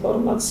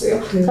საინფორმაციო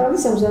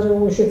ხალის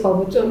ამზარეულოში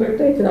ხალბოწომები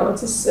და იქ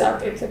რაღაცას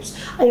აკეთებს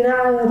აი რა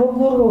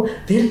როგორ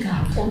ვერ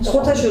გააკონტროლებს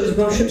სხვათა შორის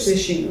ბავშვებს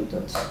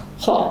ეშინოდათ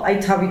ხო აი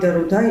თავიდან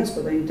რომ დაიწყო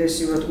და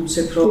ინტენსიურად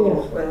უცებრო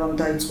ყველამ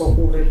დაიწყო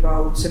ყურება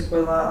უცებ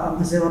ყველა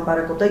ამაზე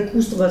ლაპარაკობდა და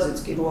კუსტვაზეც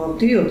კი რო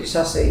ავდიოდი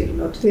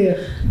სასეირნოდ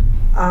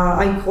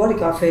აი ხوارი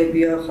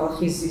კაფეებია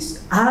ხალხიზის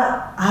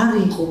არ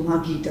იყო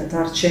მაგიდა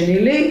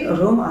დარჩენილი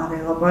რომ არ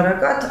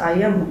ელაპარაკათ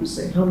აი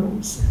ამაზე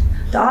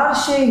და არ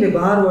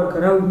შეიძლება არ ვარ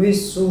რავი მე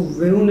სულ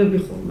ვეუნები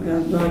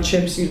ხოლმე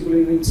ჩემს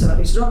ირგვლივ ვინც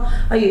არის რომ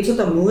აი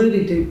ცოტა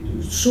მოერიდე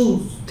სულ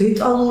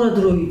დეტალურად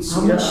რო იცი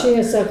ამას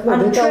შეესახება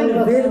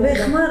დეტალურად ვერ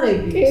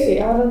ვეხმარებით კი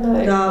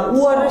არანაირად და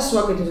უარეს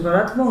ვაკეთებ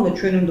რა თქმა უნდა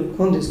ჩვენ უნდა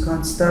გქონდეს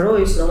განცდა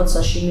რომ ეს რაღაც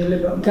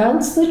საშინელება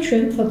განცდა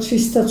ჩვენ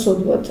თვითსაც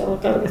ოდვათ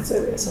კარგად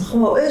წერია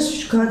ხო ეს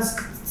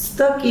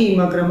და კი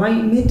მაგრამ აი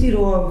მეტი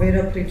რო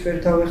ვერაფრით ვერ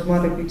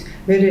დავეხმარებით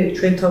მე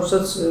ჩვენ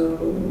თავსაც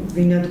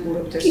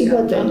ვინადგურებთ ეს კი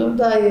ბატონო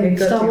და აი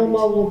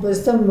სამომავლობას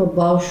და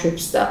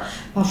ბავშვებს და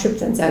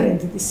ბავშვებთან ძალიან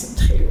დიდი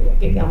სიმთხილეა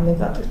კი ამ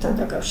ნეგატივთან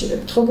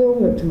დაკავშირებით ხო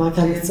გეუბნებთ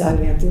მაგალითად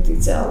ძალიან დიდი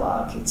ძალა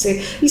აქვს იცი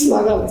ის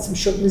მაგალითად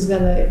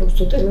მშობლისგან აიღებს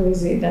თუ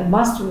ტელევიზიიდან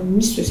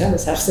მისთვის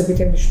ამას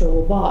არსებითი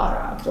მნიშვნელობა არ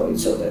აქვს რო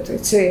იცოდეთ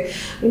იცი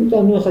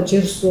იმიტომ რომ ახლა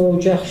ჯერ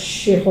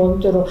ოჯახში ხო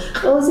იმიტომ რომ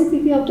ყველაზე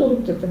დიდი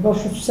ავტორიტეტი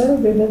ბავშვებს არის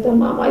დედა და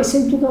მამა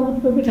ისინი თუ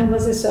გამოთქვებით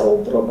ამაზე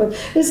საუბრობენ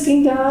ეს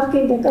გინდა არ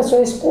გინდა კაცო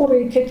ეს ყური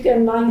იქეთკენ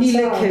მაინც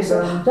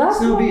ილექება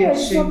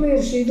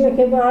ცნობიერში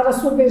ილექება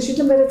არასნობიერში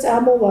და მე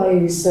წამოვა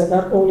ის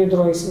გარკვეული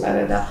დროის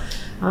მერე და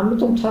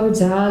ამიტომ თავი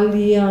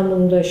ძალიან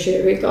უნდა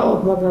შევიკავოთ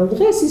მაგრამ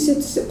დღეს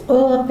ისეთ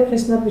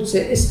ყველაფერს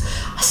ნაბიჯზე ეს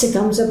ასე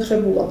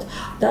გამძაფრებულად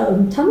და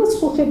თანაც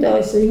ხო ხედა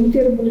ეს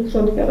იმიტირებული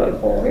ქრონიკა რა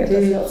იყო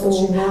 2000 წელს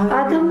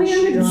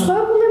ადამიანები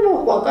ცხოვრებული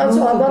მოყვა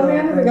კაცო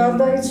ადამიანები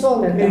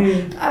გარდაიცვალნენ და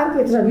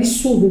კარგით რა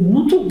ვისულობ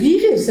ნუ თუ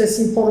გიღებს ეს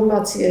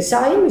ინფორმაცია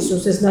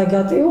საიმისოს ეს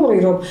ნეგატიური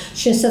რომ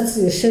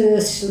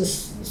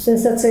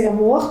სენსაცია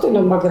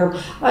მოახდინო მაგრამ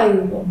აი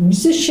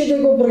მისის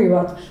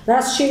შედეგობრივად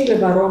რას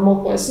შეიძლება რომ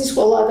მოყვეს ის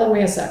ყველა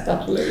ადამიანს არ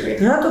გათვლილი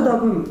რატო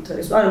დაგვიმართა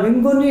ეს არა მე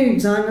მგონი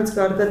ძალიანაც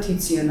კარგად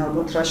იციან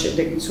ალბათ რა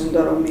შედეგიც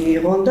უნდა რომ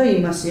მიიღონ და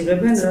იმას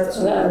იღებენ რაც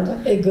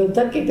ეგ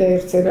და კიდე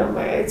ერთი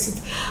რამე იცით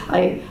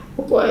აი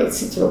უკვე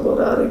იცით როგორ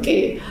არის კი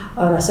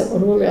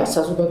არასაკურველია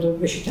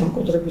საზოგადოებაში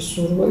დამკვიდრების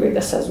სურვილი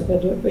და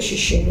საზოგადოებაში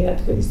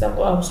შენიადგების და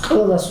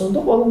ყველას უნდა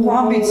ყველა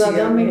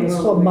ადამიანს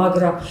ხო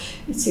მაგრამ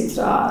იცით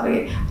რა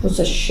არის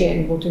როცა შენ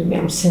მოდიმე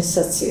ამ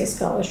სენსაციას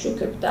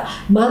გავაშუქებ და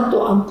მარტო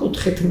ამ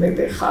კუთხით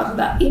მებეხარ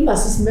და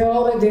იმას ის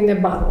მეორე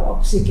დინება რო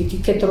აქვს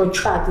იქით რო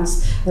ჩადის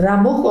რა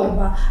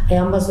მოყვება აი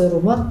ამაზე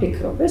რომ არ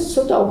ფიქრობ ეს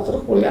ცოტა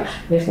უხერხულია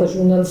მე ხლა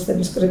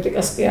ჟურნალისტების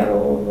კრიტიკას კი არ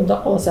უნდა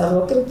ყოველს არ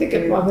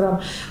ვაკრიტიკებ მაგრამ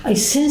აი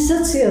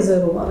სენსაციაზე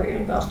რო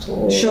არიან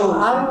გართული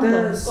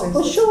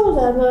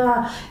შოუდა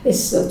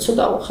ეს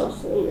ცოტა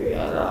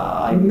უხერხულია რა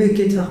აი მე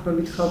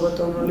გეთახმებით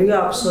ხალბატონოლია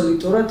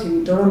აბსოლუტურად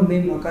იმიტომ რომ მე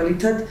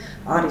მაგალითად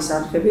არის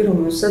არხები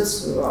რომელსაც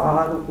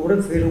აღარ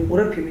უყურებ ვერ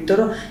უყურებ იმიტომ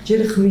რომ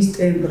ჯერ ხმის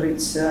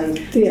ტემბრიც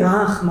აი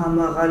ახმა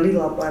მაღალი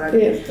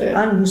ლაპარაკი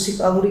ან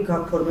მუსიკალური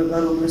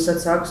გაფორმება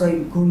რომელსაც აქვს აი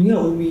გონია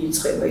ომი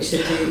იწყება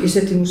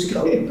ისეთი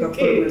მუსიკალური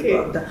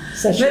გაფორმება და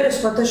მე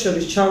სხვათა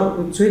შორის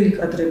ძველი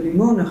კადრები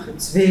მონახე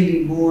ძველი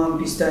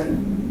მოამბის და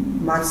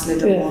მაცლე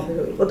და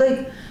მოამბე იყო და იქ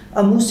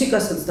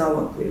მუსიკასაც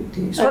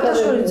დავაკვირდი სხვათა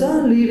შორის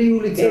ძალიან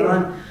ლირიული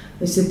ძალიან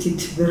ესეთი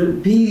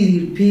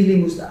ბილი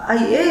მუსიკა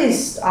აი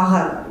ეს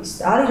აღარ არის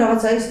არის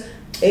რაღაცა ეს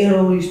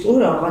ტერორისტულ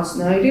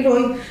რაღაცნაირი,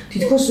 რომ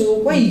თითქოს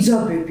უკვე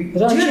იძაბები.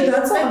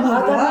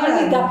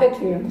 ადამიანი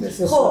დაფეთვიანდეს.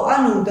 ხო,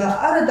 ანუ და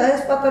არა და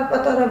ეს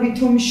პატარ-პატარა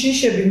ვითომი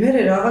შიშები მე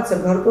რაღაცა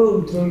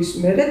გარკვეული დროის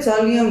მერე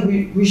ძალიან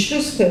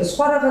გვიშლის ხელს,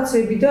 სხვა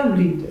რაღაცები და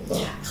ვლინდება.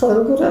 ხო,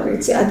 როგორ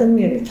არის,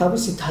 ადამიანი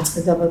თავისი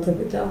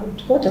დაწყებადები და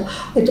თქვა და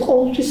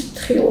ყოველთვის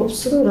ფრთხილობს,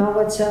 რომ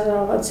რაღაცა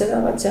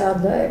არ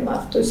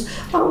დაემართოს.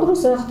 ამ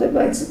დროს რა ხდება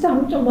იცი და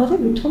ამიტომ არის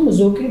ვითომ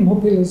ზოგი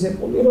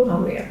მობილიზებული, რომ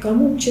რამე არ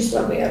გამომჩეს,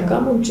 მაგრამ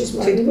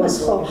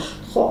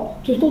ხო,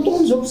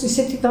 თვითონ ზოგს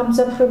ისეთი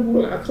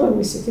გამძაფრებული აქვს, რომ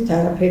ისეთი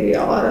არაფერი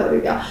აღარ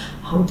არის და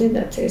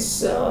ამდენად ეს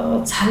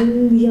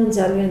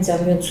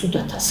ძალიან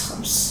ცუდად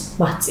ასხამს.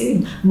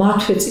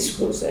 მათვე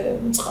წისქვილზე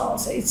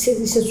წყალს,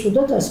 ისე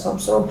ცუდად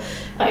ასხამს, რომ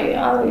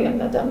არიან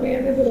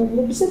ადამიანები,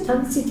 რომლებსაც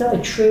თანცითაა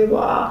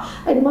ჩვევა,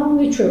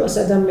 მამიჩვევას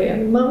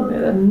ადამიანი,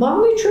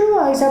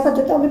 მამიჩვევა საბა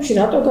დეტალებში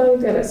რატო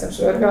გაინტერესებს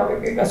ვერ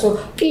გავიგებას, რომ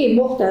კი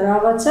მოხდა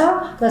რაღაცა,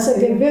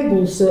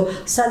 გასაგებებულს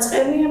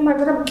საწყენია,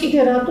 მაგრამ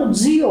კიდე რატო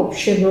ძიობს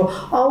შენ, რომ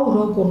აუ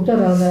როგორ და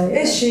რანაირად.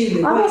 ეს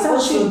შეიძლება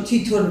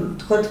თვითონ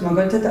თქვათ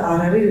მაგალითად არ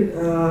არის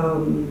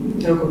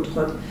როგორ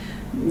თქვათ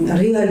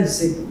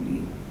რეალიზებული.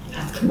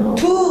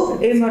 თუ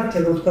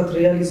ემართება თქვათ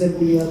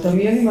რეალიზებული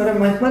ადამიანი, მაგრამ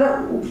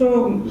უფრო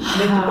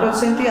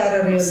 1% არ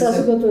არის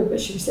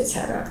საზოგადოებაში ვისაც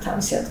არ აქვს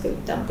თავისი ადგილი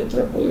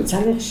დამკვიდრებული,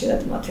 ძალიან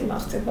ხშირად მათი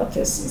მახდებათ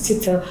ეს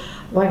იცით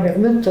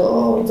ვაიგებთ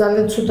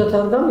ძალიან ცუდად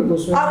არ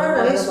გამიგოს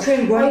არა ეს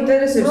ჩვენ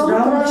გვაინტერესებს რა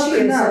უნდა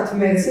შეგნათ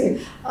მე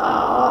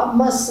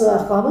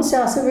მას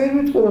ასევე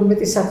ვიტყვი რომ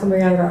მეტი საქმე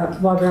არ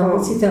აქვს მაგრამ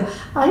იცით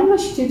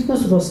მაშინ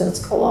თითქოს როსაც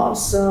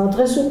კლავს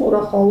დღეს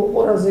უყურა ხოლ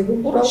უყურა ზეგ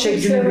უყურა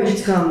შეგნებებით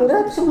გამო რა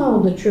თქმა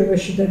უნდა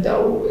ჩვევაში და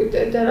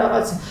დაუვიდე და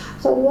რაღაც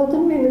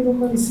ადამიანი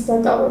რომელიც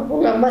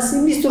დაკავებულია მას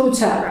იმის დროც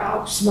არ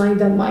აქვს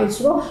მაინც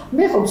რომ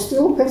მე ხო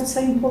ვცდილობ ერთ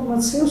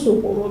საინფორმაციოს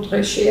უყურო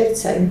დღეში ერთ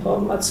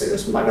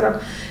საინფორმაციოს მაგრამ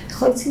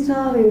ხალხი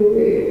რა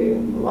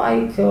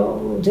არის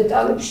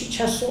დეტალებში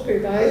ჩასული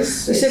და ეს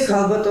ისე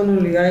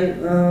ქალბატონული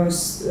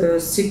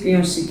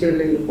სიპიონ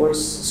სიგელი იყო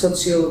ეს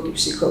სოციოლოგი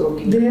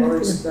ფსიქოლოგი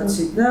ეს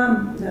კაცი და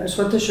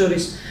სხვათა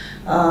შორის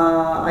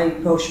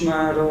ბავშვმა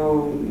რომ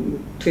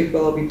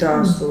თვითმკვლელობით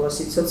დაასრულა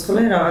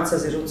სიცოცხლე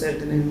რაღაცაზე რო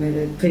წერდნენ მე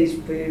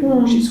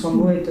Facebook-ში ხომ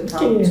მოედო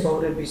თავი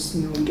ცხოვრების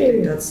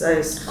ნუიდაც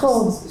ეს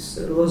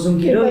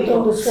ლოზუნგი რო იყო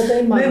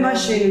მე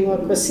მაშინ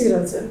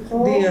ვაკსირაძე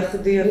ხო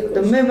დიახ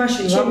და მე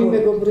მაშინ ჩემი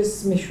მეგობრის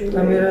მიშვილი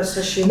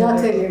კამერაში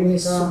ნათელი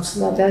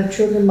მისუხსნა და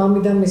ჩვენ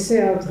მამიდა მისი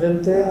არ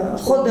დღემდე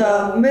ხო და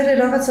მე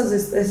რაღაცაზე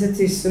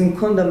ესეთი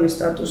მქონდა მე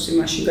სტატუსი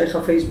მაშინ და ეხა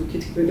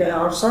Facebook-ით თქვი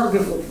არ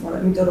სარგებლობ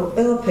მაგრამ იმიტომ რომ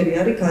ყველაფერი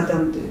არის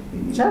გადამდები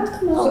რა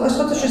თქმა უნდა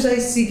სხვათაშორის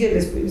აი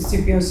სიგელის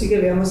სიპიონ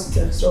სიგელი ამას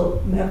წერს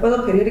რომ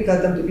ყველაფერი არის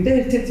გადამდები და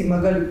ერთ-ერთი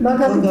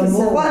მაგალითი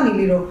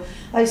მოყვანილი რომ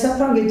აი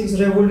საფრანგეთის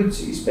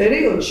რევოლუციის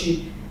პერიოდში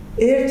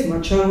ერთმა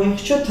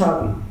ჩამოიხჩა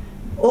თავი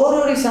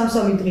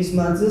 2-3 დღის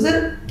მანძილზე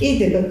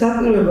კიდე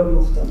დაკვირვება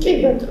მოხდა კი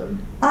ბატონო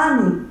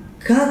ანუ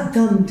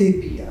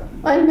გადამდებია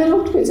აი მე რო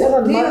ვთქვი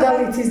წერად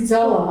მაგალითის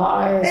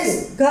ძალაა ეს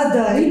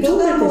გადაიდო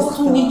და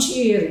მოხდა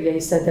ნიჭიერია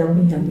ეს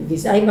ადამიანი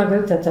ვის აი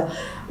მაგალითად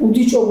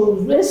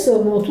უნიჭობას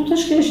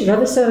თუთაშხიაში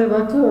გადასარება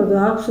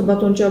აქვს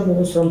ბატონ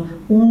ჭაბუოს რომ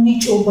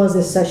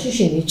უნიჭობაზე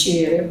საშიში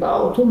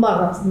ნიჭიერებაო თუ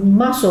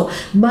მასო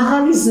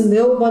მაღალი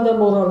ზნეობა და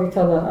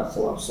მორალითან არ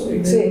ახლავს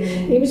იცი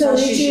იმიტომ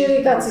ნიჭიერი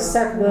კაცის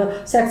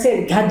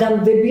საქციელი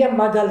გადამდებია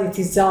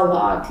მაგალითის ძალა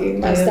აქვს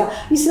იმას და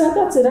ის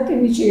რა კი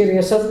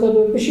ნიჭიერია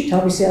საზოგადოებაში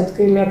თავისი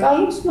ადგილი აქვს აი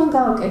ის მან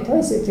გააკეთა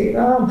ესეთი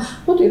რამ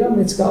მოდი რა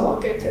მეც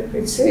გავაკეთებ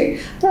იცი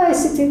და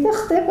ესეთი და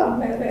ხდება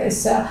მე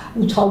ეს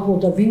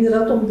უთავბოდა ვინ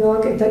რატომ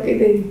გააკეთა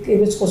კიდე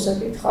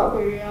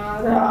ხოსაკითხავია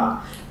რა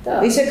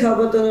და ისე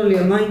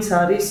ქალბატონულია მაინც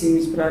არის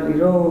იმის ბრალი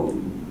რომ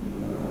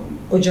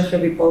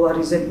ოჯახები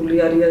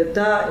პოლარიზებული არიან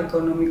და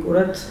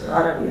ეკონომიკურად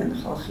არ არიან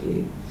ხალხი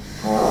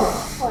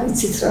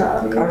აიცით რა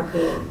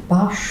კარგი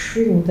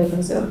ბავშვი უნდა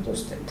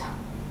გაზარდოს დედა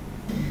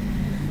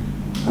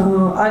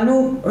ანუ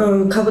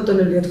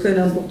ქალბატონელია თქვენ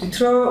ამბობთ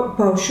რომ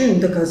ბავშვი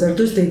უნდა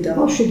გაზარდოს დედა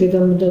ბავშვი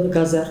დედამ უნდა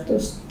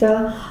გაზარდოს და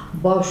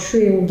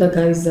ბავშვი უნდა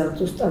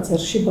გაიზარდოს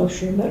ტაძარში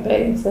ბავშვი უნდა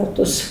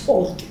გაიზარდოს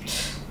სპორტით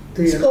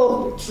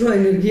სპორტით რო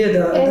ენერგია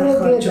და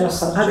დახარჯოს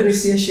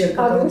აგრესიაში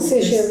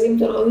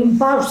იმიტომ რომ იმ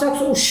ბავშვს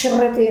აქვს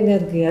უშრეთი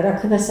ენერგია რა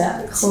ქნას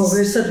არის ხო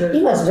ვერსად ვერ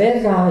იმას ვერ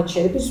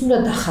გააჩერებს ის უნდა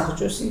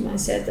დახარჯოს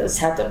იმას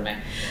სადმე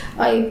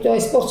აი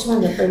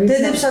სპორტსმენები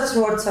დედებსაც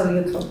რო არ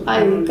ცალია ხალხი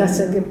აი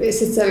გასაგები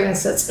ესეც ძალიან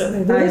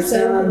საწყენია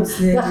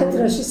ნახეთ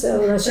რაში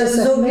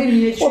ზოგი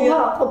მიეჩვია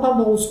ყოფა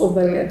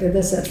მოუწყობელია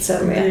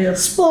დედასაცალია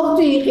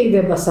სპორტი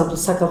იყიდება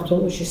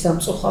საქართველოში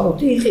სამწუხაროდ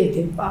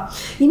იყიდება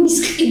იმის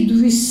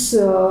ყიდვის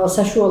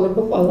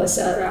საშუალება ყველას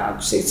არ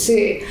აქვს იცი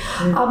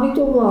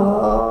ამიტომ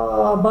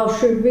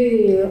ბავშვები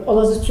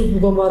ყველაზე ცუდ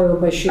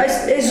მდგომარეობაში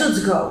აი ეზოც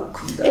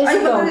გაუქმდა აი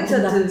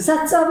მაგალითად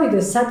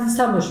საწავიდეს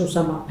სათამაშოს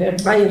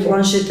ამაფერს აი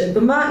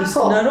პლანშეტებმა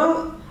ისნა რომ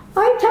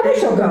აი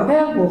თამაშობდა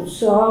ფეხბურთს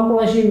ამ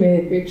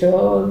პლანშეტებით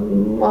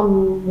ამ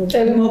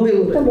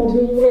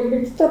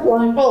მობილურებით და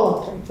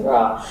ყველაფრით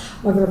რა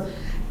მაგრამ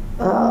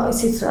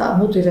ისიც რა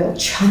მოდი რა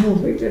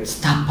ჩამოვიდეთ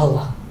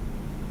დაბლა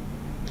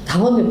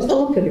დავანებ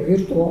ყველაფერი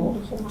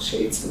ვირტუალური ხომ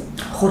შეიძლება.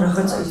 ხო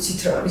რაღაცა იცით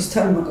რა არის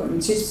თან მაგრამ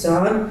იცით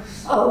ძალიან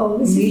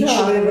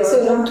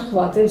მიჩვევა რომ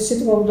თქვა ეს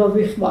სიტყვა უნდა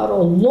ვიხმარო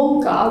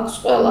ლონკა აქვს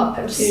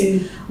ყველაფერს.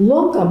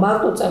 ლონკა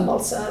მარტო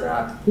წამალს არ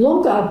აქვს.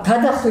 ლონკა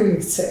გადახრილი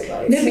ქცევა.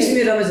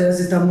 ნებისმიერ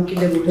რამეზე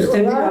დამოკიდებული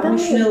ხდები რა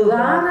მნიშვნელობა.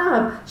 არა,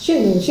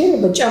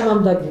 შეიძლება ჭამამ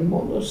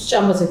დაგიმონოს,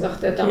 ჭამაზე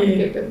გახდეთ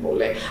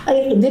დამოკიდებული. აი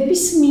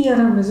ნებისმიერ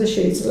რამეზე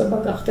შეიძლება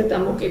გახდეთ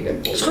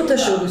დამოკიდებული.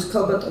 შეხოთაშორის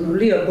ქალბატონო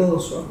ლია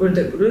ბოლოს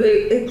ვაკვირდები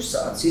 6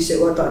 საათს ისე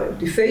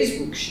ვატარებდი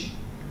Facebook-ში.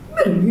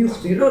 მე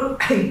მივხვდი რომ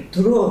აი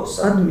დროს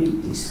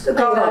ადმინის და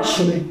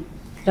გავაშლე.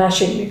 რა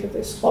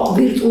შეგეკეთეს ხო?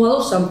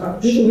 ვირტუალურ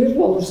სამყაროში.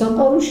 ვირტუალურ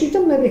სამყაროში და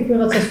მე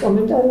ვიღაცას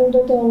კომენტარი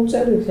უნდა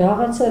დაუწეროთ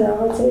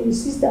რაღაცა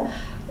ის და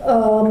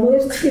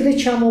მოერთ კიდე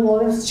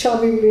ჩამოვალ ეს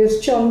ჩავივლი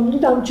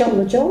და ამ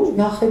ჩამოჭამს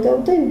გახედავ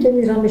და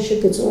იმდენი რამე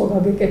შეგეძლო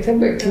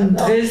გაგეკეთებინა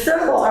დღეს და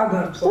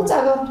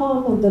წაგართვა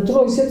და დრო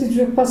ისეთი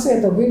ძვირფასია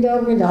და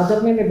გვინდა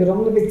ადამიანები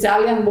რომლებიც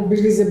ძალიან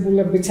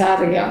მობილიზებულებიც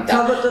არიან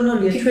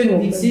ქალბატონოლია ჩვენ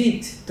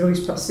ვიცით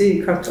დროის ფასი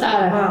ქართულმა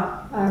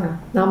არა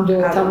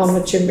ნამდვილად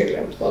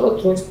ამომაჩემელია ვთქვა რომ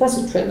დროის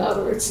ფასი ჩვენ არ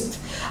ვიცით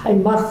აი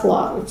მართლა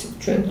არ ვიცით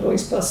ჩვენ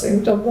დროის ფასი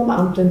იმიტომ რომ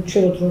ამდენ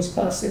ჩვენ დროის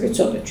ფასი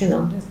ვიცოდეთ ჩვენ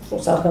ამდენ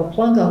დროს არ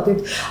გავფლანგავდით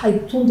აი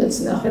თუნდაც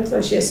ნახეთ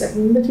რა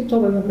შეესაბამება მე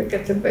თვითონ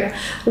მეკეთებია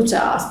როცა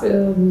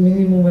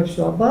მინიმუმებს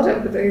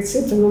ვაბარებდი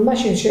იცით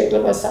მაშინ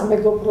შეიძლება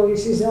სამეგობრო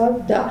ისის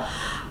არის და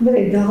მე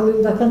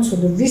დაღლილდაკან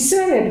ცუდ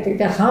ვისერებდი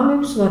და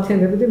ღამებს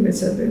ვათენებდი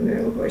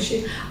მეცადინეობაში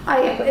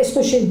აი ეს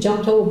ხო შენ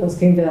ჯანმრთელობას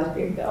გინდა არ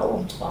გინდა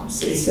უთქვამს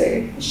ისე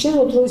შენ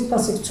დროის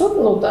ფასი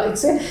ვცოდნო და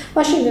იცი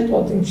მაშინ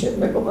მეტყოდი იმ შენ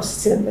მეგობას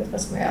იცი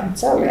მეტყას მე არ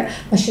მცალია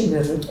მაშინ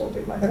მე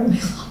ვეტყოდი მაგრამ მე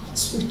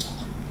ხალხს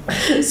ვიტყვი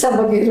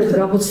საბაგიროდ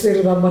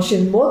გამოცდილება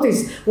მაშინ მოდის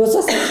როცა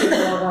საჭირო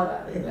აღარ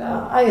არის რა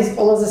აი ეს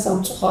ყველაზე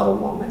სამწუხარო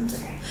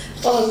მომენტია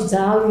ყველაზე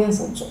ძალიან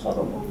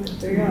სამწუხარო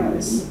მომენტია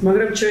ეს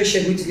მაგრამ ჩვენ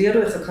შეგვიძლია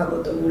რომ ეხა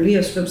ქალბატონული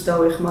ასვებს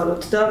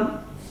დავეხმაროთ და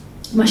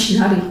მაშინ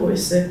არ იყო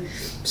ესე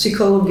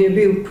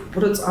ფსიქოლოგები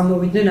უფრო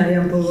წამოვიდნენ აი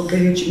ამ ბოლო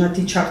პერიოდში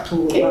მათი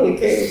ჩართულობა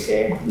კი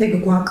ეგ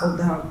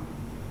გვაკლდა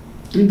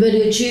იმ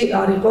პერიოდში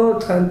არ იყო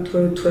თან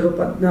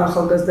თვეროპა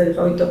ახალგაზრდა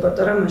იყავით და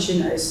პატარა მაშინ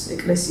ეს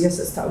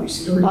ეკლესიასაც თავისი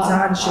როლი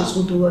ძალიან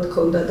შეზღუდულად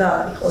ქონდა და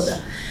არ იყო და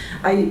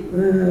აი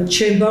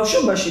ჩემ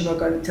ბავშვობაში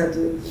მაგალითად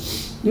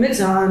მე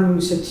ძალიან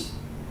ისეთი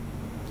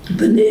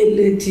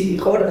ბნელეთი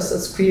იყო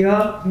რასაც ქვია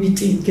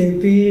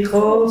მიტინგები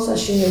იყო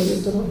საშინელი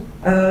დრო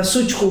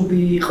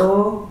სუჩხუბი იყო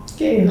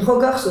ხო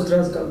გახსოვთ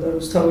რას გავდა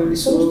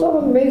რუსთაველის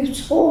რუსთავი მე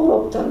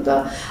ცხოვრობთან და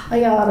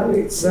აი არ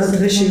ვიცი რა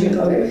დღეში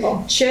ვიყავი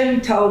ჩემ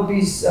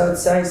თაობის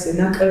აი ეს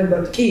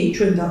ნაკლებად კი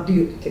ჩვენ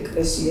დავდიოდით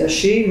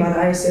ეკლესიაში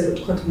მაგრამ აი ესე რომ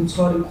თქვა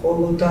მუცხვარი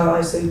ყოლოდა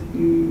აი ესე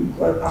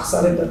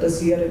ახსარებდა და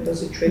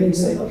ზიარებდაზე ჩვენ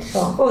ისე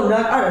ხო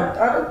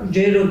არა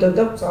ჯეროდა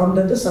და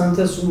წამდა და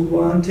სანთას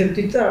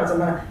უანთებდით და რაღაცა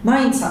მაგრამ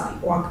მაინც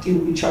იყო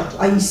აქტიური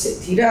ჩართვა აი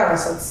ისეთი რა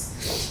რასაც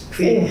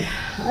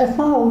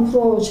ახლა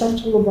უფრო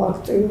ჩართულობა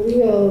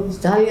აქტიურია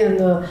ძალიან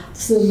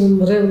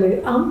მრევლი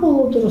ამ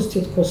ბოლო დროს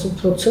თითქოს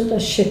უფრო ცოტა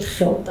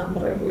შეთხელდა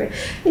მრევლი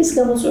ეს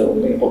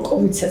გამოწვეული იყო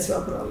კოვიდსაც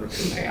ვაბრალებ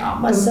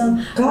ამასთან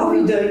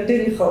გავიდა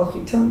იმდენი ხალხი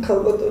თან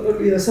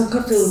ქალბატონოლია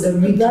საქართველოსთან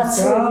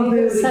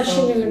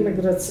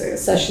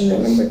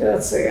საშინელი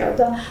მიგრაცია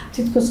და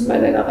თითქოს მე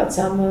რაღაც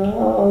ამ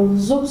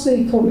ზოგზე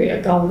იქონია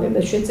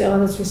გავლენა ჩვენ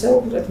წეღანაც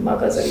ვისაუბრეთ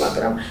მაგაზე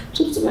მაგრამ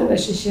თუ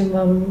წმენდაში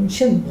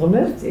შენ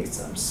ღმერთი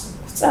იქცამს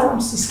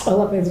წამს ის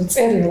ყველაფერი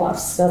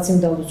წერილავს რაც იმ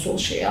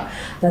დალუცულშია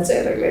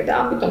დაწერილი და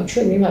ამიტომ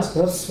ჩვენ იმას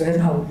გვერდს ვერ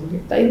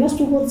აუვლით და იმას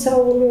თუ გვერდს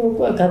აუვლი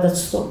უკვე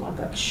გადაცდომა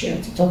გაქვს შენ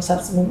თვითონ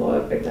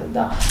სარწმუნოებიდან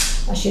და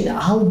მაშინ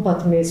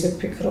ალბათ მე ესე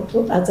ვფიქრობ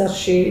რომ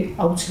ტაძარში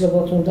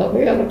აუცილებლად უნდა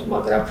ვიყავით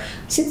მაგრამ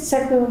ისეთი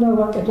საქმე უნდა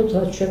ვაკეთოთ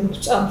რაც ჩვენ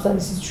გვწამს და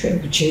ისიც ჩვენ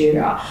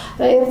გვჯერა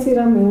და ერთი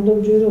რამე უნდა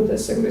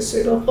ვჯეროდეს იმისი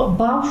რომ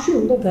ბავშვი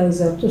უნდა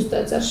გაიზარდოს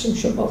ტაძარში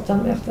მშობელთან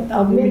ერთად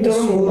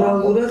ამიტომ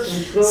მორალურად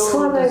უფრო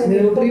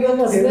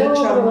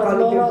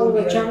ნეობრივად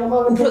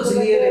უფრო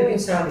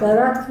ძლიერებიც არის და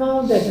რა თქმა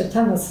უნდა და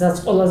თანაც რაც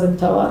ყველაზე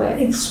მთავარია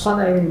იქ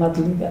სხვანაირი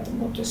მადლი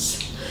გადმოდის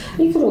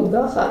იქ რო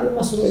გახარ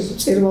იმას რო ის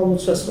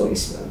წირვალუცვას რო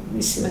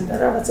ისმენ და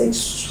რაღაცა იქ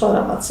სხვა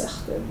რაღაცა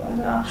ხდება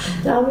რა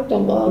და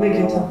ამიტომ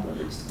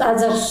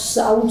ტაძარს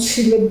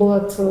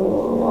აუცილებლად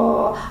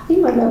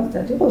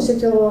იმაგალითად იყო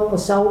ესეთი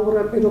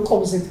საუბრები რომ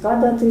ყოველზით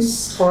გადადის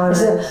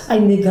აი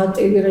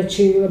ნეგატივი რაც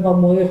შეიძლება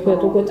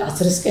მოეხვიათ უკვე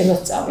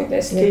ტაძრისკენაც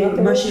წავიდეს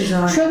ნეგატივი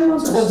მაშინ ჩვენ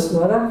მოწყობს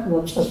რა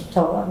მოწყობს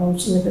თავარ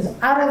მოწმედეს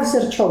არავის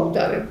არ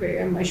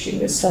ჩაუდარებია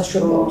მაშინ ეს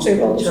საშუალო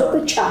წირვალუსა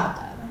და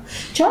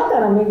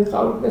ჩაატარა მე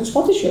ვიყავი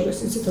სხვათა შორის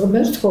ისეთ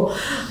ღმერთო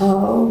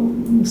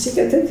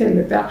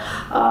სიკეთეთელი და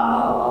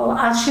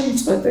არ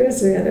შემიწყვეტე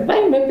ეს ზიანება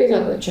აი მე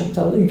პირადად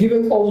ჩემთან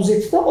იგივე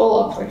ყოვზით და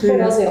ყველაფრით ხო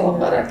რაზე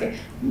ალაპარაკი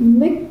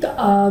მე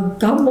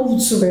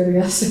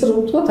გამოვწვერი ასე რომ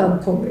ვთქვა არ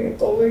მქონია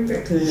კოვიდი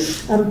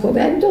არ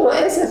მქონია იმიტომ რომ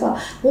ეს ახლა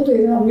მოდი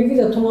რა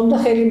მივიდა თუ მომდა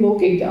ხელი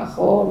მოკიდა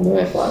ხო ნუ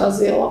ახლა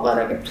რაზე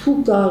ალაპარაკი თუ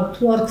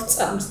არ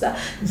გწამს და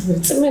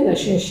წმენა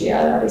შენში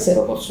არ არის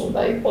როგორც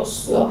უნდა იყოს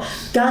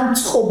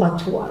განწყობა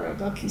თუ არა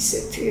გაქვს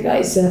ისეთი რა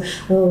ის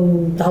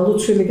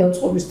დალუცვილი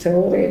განწყობის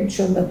თეორიები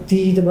ჩვენმა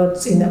დიდმა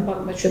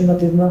წინაპარმა ჩვენმა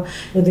დიდმა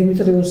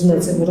დიმიტრი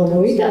უზნაძემ რომ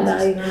მოიტანა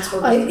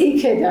აი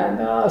იქედან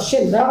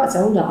შენ რაღაცა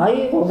უნდა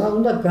აიღო რა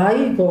უნდა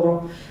გაიგო რომ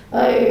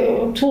აი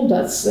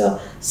თუნდაც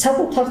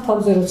საკუთარ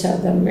თავზე როცა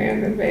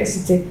ადამიანები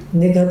ესეთი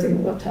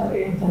ნეგატიურად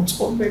არიან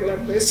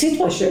განწყობილები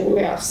სიტყვა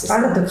შეუძლია არსის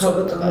არა და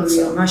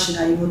ქალბატონია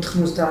მაშინ აი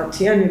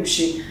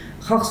 90-იანებში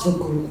ხალხს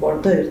როგორ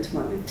უყვარდა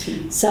ერთმანეთი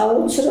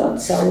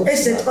საოცრად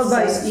ეს ეთყობა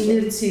ის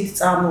ინერციით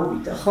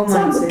წამოვიდა ხო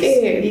მაინც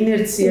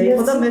ინერცია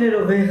იყო და მე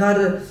რომ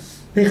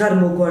ვეღარ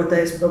მოგვარდა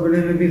ეს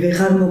პრობლემები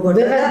ვეღარ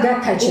მოგვარდა ვეღარ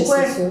გაქაჩეს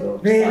ისე რომ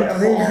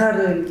ვეღარ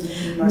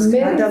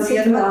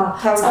ადამიანმა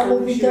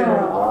წამოვიდა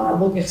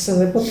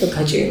მოგეხსენებოდ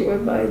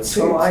გაჭირვება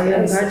იცი აი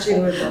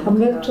გაჭირვება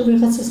მე თუ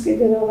ვიღაცას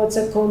კიდე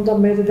რაღაცა ქონდა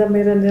მე და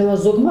ნელა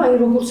ზოგმა აი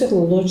როგორც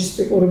ეხლა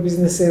ლოჯისტიკური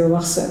ბიზნესები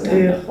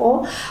ვახსენე ხო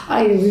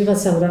აი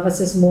ვიღაცამ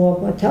რაღაცას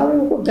მოაბათავი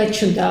უკვე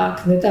გაჩნდა აქ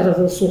ნეტარ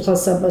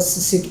სულხასაბას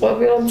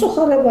სიტყვები რომ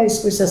წუხარება ის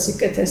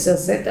ვისასიკეთესა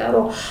ზედა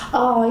რომ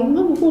აი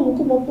მან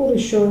უკვე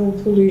მოპურიშო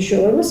ფული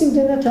შევება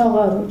იმდენად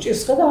აღარ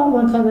უჭირს და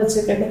ამანქანაც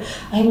იყიდა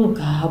აი მან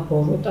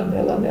გააბოროტა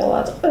ნელა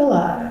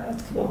ყველა რა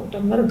თქმა უნდა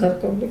მაგრამ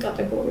გარკვეული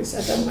კატეგორიის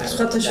ადამიანები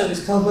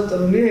საერთაშორისო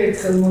ქალბატონია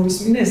ერთხელ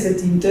მომისმინა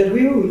ესეთი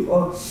ინტერვიუ იყო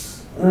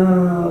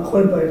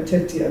ყვება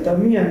ერთ-ერთი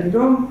ადამიანი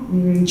რომ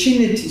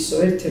ჩინეთისო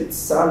ერთ-ერთ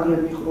ძალიან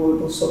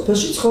მიღრუებელ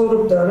სოფელში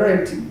ცხოვრობდა რა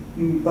ერთი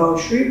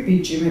ბავშვი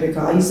ბიჭი მე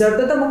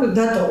გაიზარდა და მოკლედ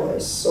დატოვა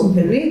ეს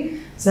სოფელი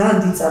ძალიან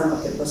დიდ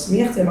წარმატებას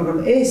მიაღწია მაგრამ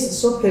ეს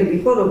სოფელი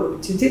იყო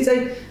როგორც იცით აი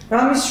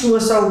რამის შუა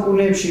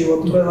საუკუნეებში იყო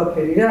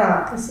ყველაფერი რა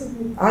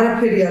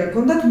არაფერი არ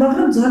ჰქონდათ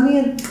მაგრამ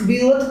ძალიან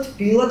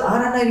თბილად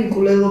არანაირი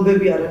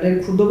მკვლელობები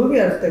არანაირი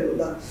ქურდობები არ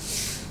ხდებოდა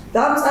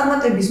და ამ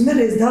წარმატების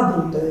მერე ეს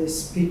დაბრუნდა ეს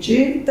ბიჭი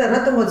და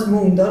რატომაც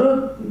მოუნდა რომ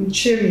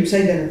ჩემი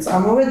საიდანაც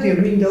წამოვედიო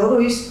მინდა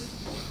რომ ის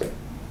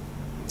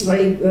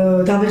აი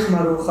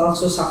დავეხმარო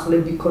ხალხს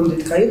სახლები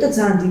ქონდეთ კაი და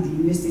ძალიან დიდი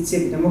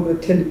ინვესტიციები და მოკლედ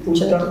თელი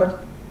ფული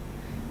დახარჯა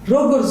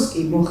როგორც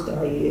კი მოხდა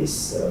აი ეს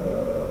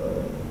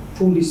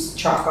ფულის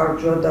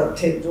ჩახარჯვა და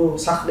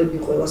სახლები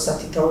ყველა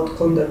სათითაოდ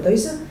ქონდა და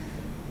ისა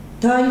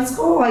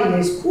დაიწყო აი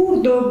ეს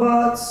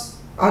ქურდობაც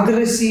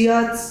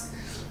აგრესიაც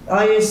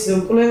აი ეს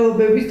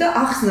მკვლელობები და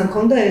ახსნა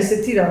ქონდა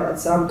ესეთი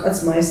რაღაც ამ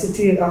კაცმა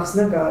ესეთი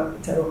ახსნა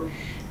გააკეთა რომ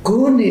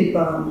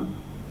გონებამ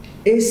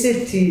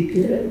ესეთი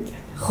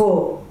ხო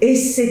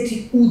ესეთი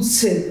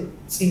უცებ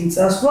წინ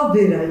წასვლა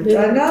ვერ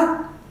აიტანა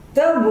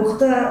და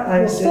მოხდა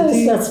აი ესეთი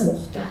ესაც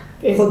მოხდა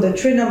ხო და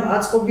ჩვენ ამ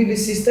აწყობილი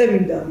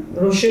სისტემიდან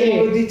რო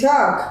შევედით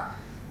აქ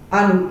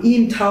ანუ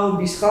იმ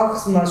თაობის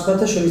ხალხს მას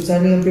საერთაშორისო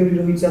ძალიან ბევრი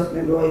რო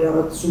იძახნენ რომ აი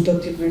რაღაც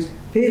ზუდად იყვნენ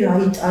ვერ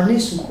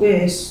აიტანეს უკვე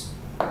ეს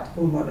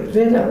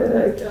ვერ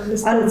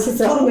აიტანეს ანუ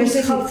თორემ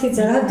ესე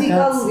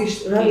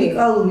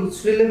რადიკალური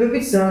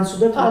ცვლილებებით ძალიან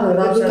ზუდად არა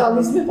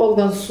რადიკალიზმი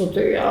ყველგან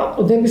ცუდია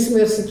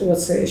ნებისმიერ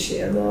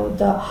სიტუაციაშია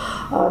და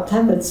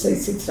თანაც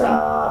ისიც რა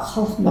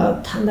ხალხმა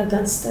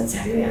თანაგანც და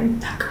ძალიან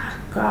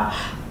დაკარგა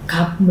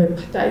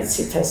გამეფდა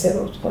იცით ესე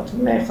რომ ვთქვათ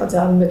მე ხა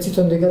ძალიან მე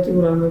თვითონ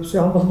ნეგატიურ ამბებს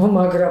ვამბობ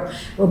მაგრამ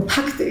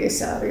ფაქტი ეს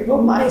არის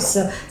რომ ეს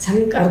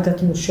ძალიან კარგად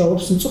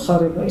მუშაობს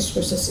მწუხარება ის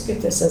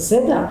შესაძლებელი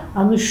ზედა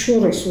ანუ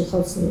შორის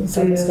უხალხს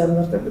სამის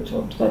განმარტებით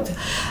რომ ვთქვათ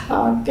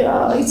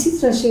იცით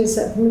რა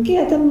შესაძლებელი კი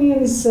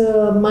ადამიანის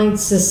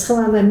მაინც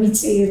სხვანა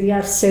მიწიერი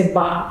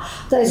არსება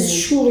და ეს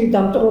შური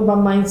და მტრობა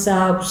მაინც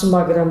აქვს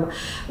მაგრამ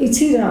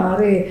იცი რა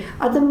არის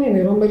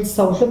ადამიანი რომელიც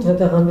თავშოთ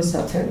გადაღამეს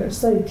ათენებს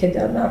და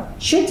იქედან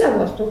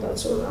შეწავართ თუ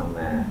კაცო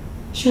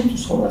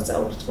შენთვის ხოლმე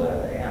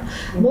წავრთვია.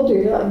 მოდი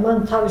რა, მან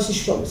თავისი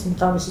შრომის,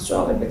 თავისი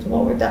წვალებით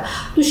მოვიდა.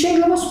 თუ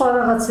შეიძლება სხვა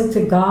რაღაცეთ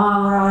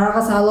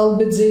რაღაც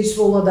ალალბეძე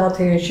ისროლა და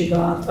ათენში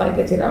გაარტყა,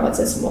 ეგეთი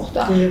რაღაცას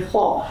მოხდა.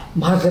 ხო,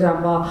 მაგრამ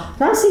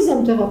რა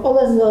სიზამთრება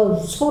ყველა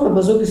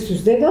ცხოვრება ზოგისთვის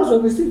დედა,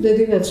 ზოგისთვის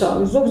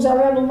დედინაცავი. ზოგ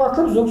ძალიან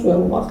უმართლებს, ზოგს ვერ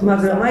უმართლებს.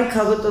 მაგრამ აი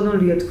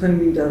ქალბატონია თქვენ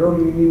მინდა რომ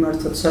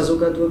მიმართოთ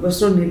საზოგადოებას,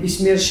 რომ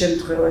ნებისმიერ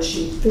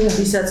შემთხვევაში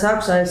ვისაც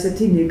აქვს აი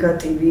ესეთი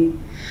ნეგატივი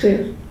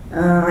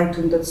აი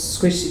თუნდაც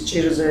სხვისი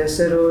ჭირზე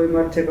ესე რომ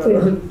იმართება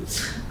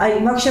აი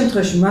მაგ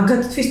შემთხვევაში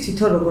მაგათთვის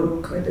თვითონ როგორ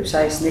მოქმედებს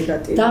აი ეს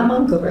ნეგატივი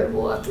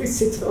დამანგრევლად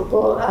იცით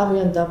როგორ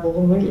არიან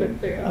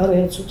დაბოღმელები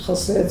არიან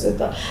ცუთხასეძე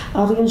და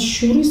არიან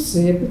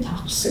შურისძიებით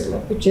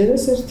ახსილები ჯერ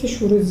ეს ერთი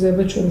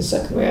შურისძიება ჩვენი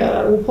საქმე არ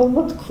არის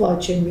უბრალოდ თქვა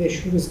ჩემია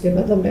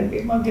შურისძიება და მე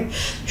მიმაგებ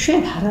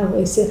ჩვენ არა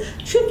ესე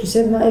ჩვენთვის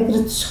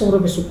ეგრეთ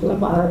ცხოვრების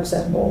უფლება არავის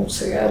არ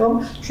მოუწია რომ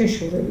ჩვენ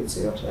შური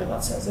ვიწიოთ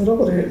რაღაცაზე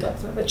როგორ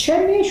ეკეთება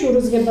ჩემია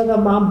შურისძიება და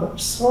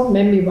მამბობს ხო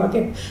მე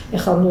მივაგებ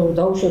ეხლა ნუ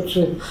დაუშვოთ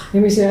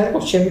იმისი არ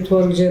ყავს ჩემი თუ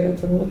არ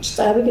გჯერათ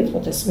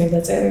წავიკითხოთ ეს მე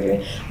დაწერილი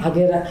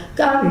აგერა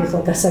კარი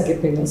ეხლა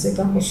გასაგებელაზე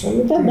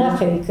გამოსული და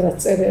ნახე იქ რა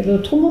წერილი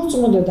თუ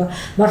მოწმოდა და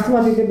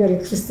მართლმადიდებელი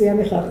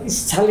ქრისტიანი ხარ ის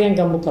ძალიან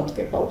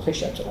გამოგადგება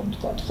უხეშად რომ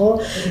თქვა ხო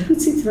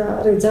იცით რა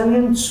არის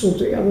ძალიან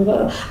ცუდია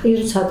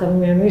ის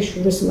ადამიანი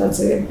შურის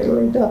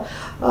მაძიებელი და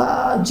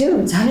ჯერ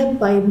ძალიან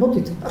ბაი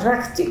მოდით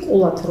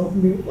პრაქტიკულად რომ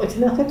მივყვეთ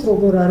ნახეთ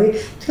როგორ არის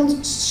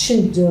თელს შენ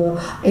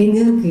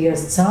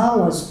ენერგიას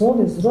ძალას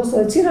ხოდეს დროს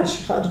ცირაში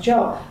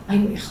ხარჯავ აი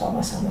მე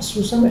ხალას ამას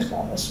ვუზა მე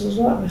ხალას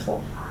ვუზა მე ხალ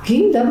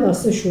გინდა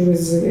მასზე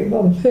შურისძიება.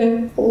 მე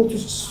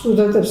ყოველთვის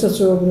სტუდენტებსაც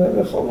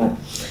ვეუბნები ხოლმე.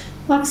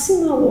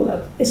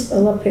 მაქსიმალურად ეს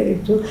ყველაფერი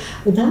თუ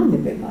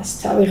დაანებე მას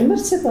თავი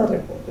ღმერთს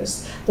ებარებოდეს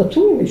და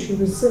თუ მე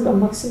შურისძიება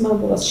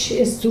მაქსიმალურად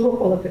ეს ძრო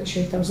ყველაფერი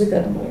შეთავზე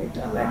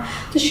გადმოიტანე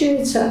და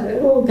შეიცადე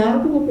რომ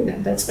გარგნობიდან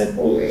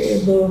დაწყებული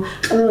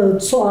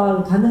ცვალ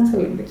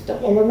განათლებით და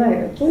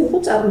ყველანაირად თუ იყო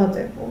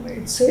წარმატებული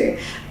იცი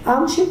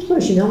ამ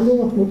შემთხვევაში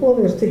ნამდვილად მოკლავ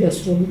ერთი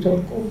გასროლით ორ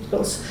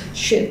კონტროლს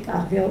შენ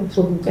კარგია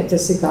უფრო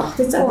უკეთესი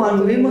გახდი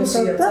წარმატებული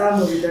ემოცია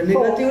წარმოვიდა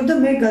ნეგატიური და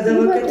მე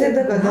გადავაკეთე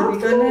და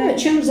გადავიტანე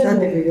ჩემზე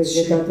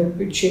მოვიდა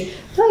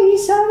და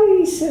ის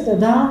არის ისე და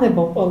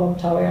დაანება ყველამ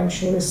თავი ამ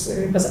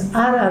შურისძიებას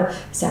არ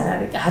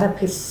არის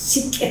არაფერს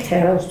სიკეთე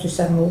არავისთვის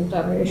არ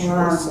მოუტანე ეს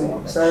შურისძიება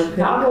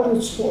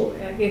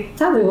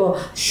თანო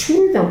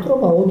შურიდან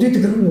ტრობა ოდით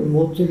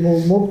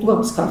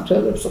მოგდვამს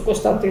ქართველებს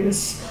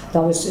კონსტანტინეს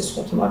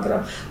დავესესხოთ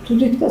მაგრამ თუ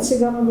დიდკაცი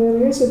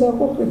გამოვერია ესე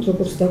დაყოფით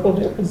როგორც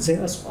დაყოფით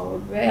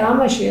ზეასყავები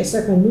ამაში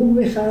ასაკო ნუ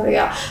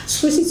მეხარია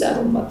სხვისი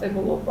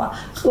წარუმატებლობა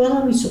ყველა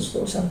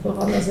მისოცხლოს ამ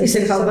ქვეყანაზე ისე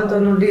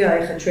ხალბატონულია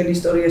ეხა ჩვენ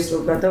ისტორიას რო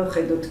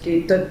გადავხედოთ კი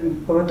და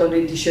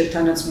ბატონი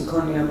დიშერთანაც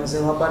მქონია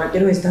ამაზე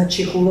ლაპარაკი რომ ეს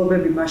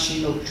დაჩიხულობები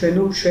მაშინ ჩვენ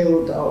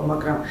უშველოდაო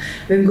მაგრამ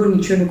მე მგონი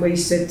ჩვენ უკვე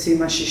ისეთ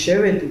იმაში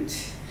შევედით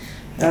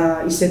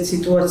ისეთ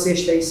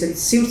სიტუაციაში და ისეთ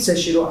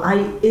სივრცეში რომ აი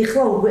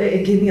ეხლა უკვე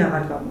ეგენი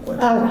აღარ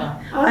გამოყვება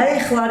აი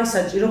ეხლა არის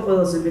საჭირო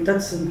ყველაზე მეტად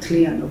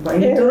მთლიანობა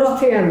იმიტომ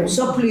რომ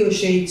სოფლიო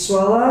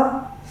შეიცვალა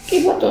კი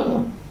ბატონო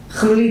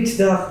ხმლით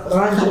და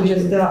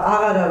რანჯით და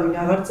აღარავინ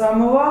აღარ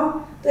წამოვა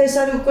და ეს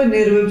არის უკვე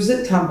ნერვებზე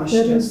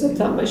თამაში.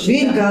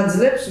 ვინ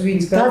გაძლებს,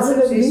 ვინც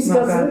გაძლებს ის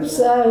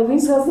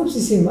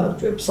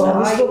იმარჯვებს.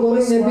 ის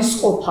როგორი ნების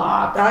ყოფა.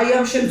 აი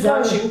ამ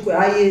შემთხვევაში უკვე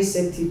აი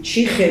ესეთი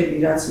ჩიხები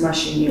რაც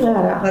მაშინ იყო.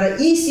 მაგრამ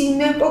ის იმ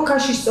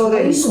ეპოქაში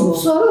სწორედ იყო.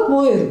 სწორედ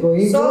მოერგო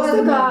ის და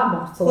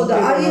გაამართლა. ხო და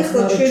აი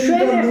ახლა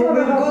ჩვენ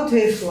მოვერგოთ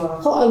ეხლა.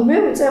 ხო მე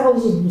წეღო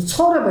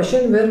ცხოვრება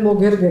შენ ვერ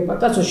მოგერგება.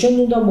 კაცო შენ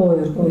უნდა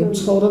მოერგო იმ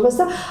ცხოვრებას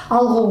და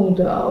ალღა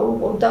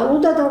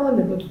უნდა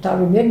დავანებოთ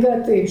თავი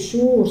ნეგატივ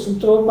შურს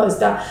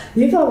და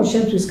იღავი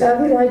შენთვის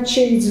კარგი რა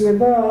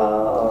შეიძლება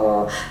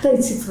და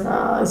იცით რა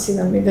ისე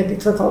და მე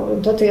დაგითხრათ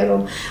თათია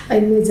რომ აი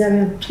მე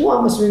ძალიან თუ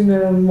ამას ვინმე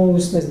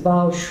მოვისმეს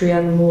ბავშვი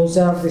ან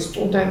მოზარდი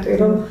სტუდენტი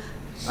რომ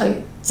აი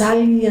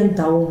ძალიან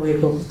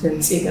დაუმეგობრდნენ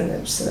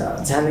წიგნებს რა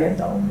ძალიან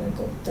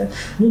დაუმეგობრდნენ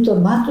ნუ და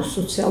მარტო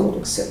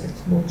სოციალური ქსელით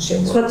მოშენ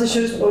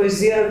საერთაშორისო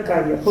პოეზია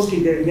კაია ხო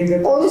კიდე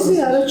ნეგატივი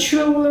პოეზია რა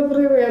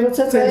ჩვეულებრივია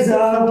როცა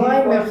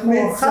წაიგავაიმე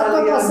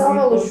ხალხა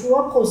სავალო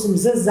შუაფხოს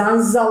მზე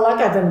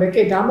ზანზალაკადა მე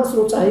კიდე ამას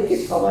რო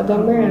წაიკითხავ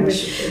ადამიანები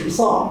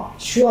ხო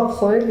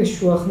შუაფხოელი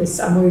შუახნის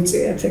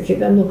წამოიწიათ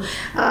ეკიდან ნუ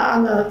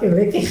ანა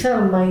ლეკი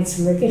ხარ მაინც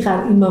ლეკი ხარ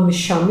იმამ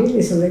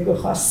შამილის ლეკი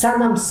ხარ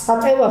სანამ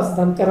სატევას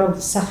დამკრავ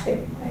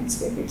სახელი მაინც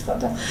გეკითხა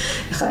და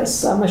ხა ეს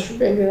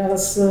ამაშუპელი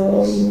რაღაც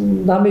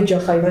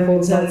დამეჯახა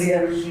ინფორმაცია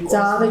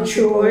ძალიან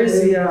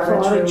პოეზია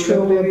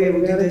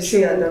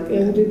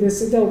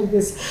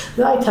უდიდესი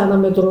და აი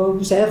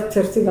თანამედროვეობის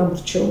ერთ-ერთი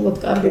გამორჩეულად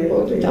კარგი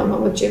პოეტი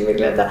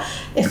დამამაჭიმილია და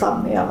ეხლა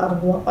მე აღარ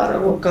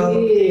ვლაპარაკობ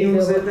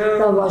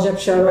და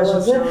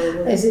ვაჟაბშარავაზე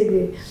ესე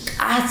იგი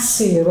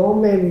კაცი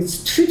რომელიც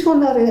თვითონ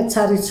არც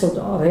არ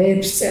იცოდა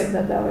რეებს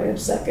წერდა და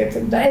რეებს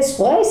აკეთებდა ეს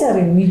ხო ეს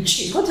არის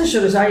მიჭი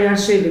ხოთაშორის აი არ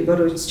შეიძლება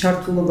რომ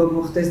ჩართულობა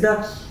მოხდეს და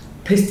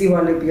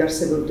ფესტივალები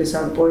არსებობდეს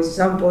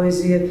ამ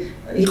პოეზია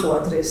იყო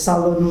ადრე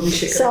სალონური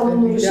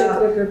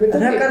შეკრებები და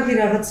რა კარგი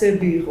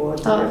რაღაცები იყო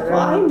ადრე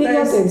აი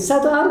ნეგატივი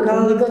სადა არ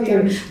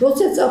ნეგატივი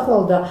როცა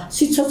წახვალდა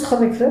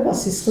სიცოცხლე ხრება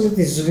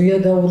სისხლით ზვია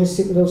და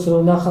ურისიკდოს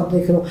რომ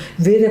ნახავდა იქ რომ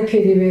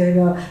ვერაფერი ვერ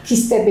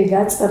ქისტები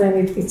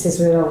გაწყრენით კიცეს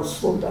ვერ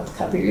აუსრულდათ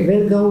ქადილი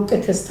ვერ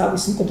გაუკეთეს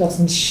თავის მკვდარს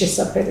მის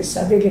შესაფერის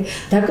ადგილი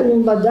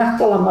დაკნულმა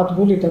დაჰკლა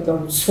მათგული და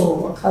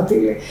გაუცროვა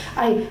ქადილი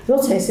აი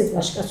როცა ესეთ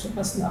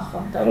ვაშკაცობას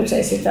ნახავდა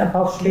როცა ესეთ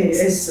ბავშვი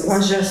ეს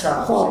ვაჟასა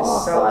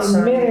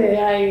მე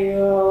აი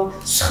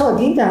სხვა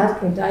გინდა არ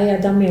გინდა აი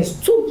ადამიანს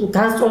თუ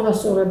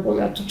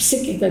გასწონასწორებულია თუ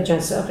ფსიქიკა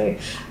ჯანსაღი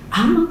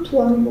ამან თუ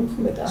არ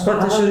მოქმედა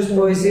საერთაშორისო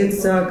პოეზიაც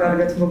ძალიან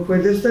კარგად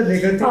მოქმედებს და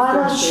ნეგატივი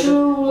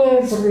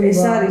არაშულებრივი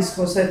ეს არის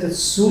ხო საერთოდ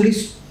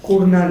სულის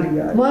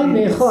კურნალია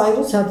მე ხო აი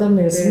როცა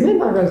ადამიანს მე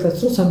მაგალითად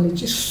როცა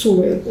მიჭირს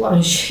სულიერკო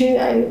ან შენ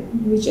აი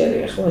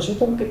მიჭერი ახლა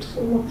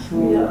შეტომკითხულო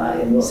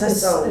აი ეს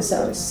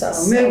არის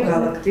მე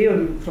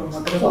გალაქტიონი უფრო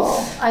მაგრამ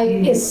აი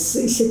ეს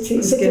ისეთი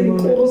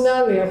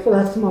კურნალია ხო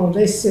რა თქმა უნდა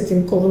ესეთი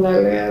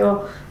კურნალია რომ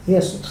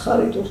იასოთ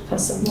ხარით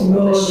ურფასა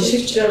მომენტში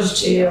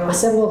შეჭრჭია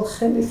ასე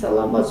მოხენით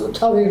ლამაზო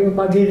თავი რომ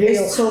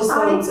მაგიღიო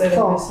აი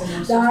ხო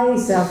და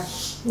ისა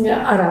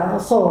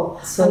არა ხო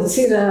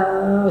ცირა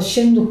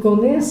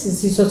შემდგომია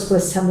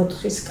სიცოცხლეს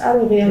 64-ის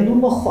კარგი ანუ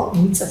მოხვა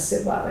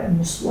მიწასებარე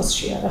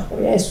მოსვლაში არა ხო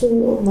ეს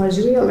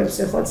მაჟრიალებს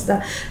ეხოც და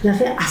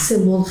ნახე ასე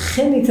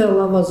მოხენით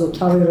ლამაზო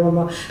თავი რომ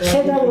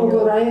ხედავ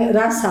როგორ აი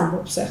რას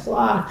ამბობს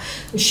ახლა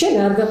შენ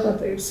არ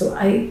გაპატეებს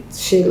აი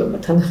შეიძლება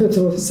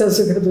თანამედროვე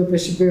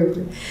საზოგადოებაში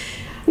ბევრი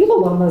იყო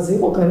ლამაზი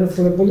იყო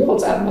განათლებული იყო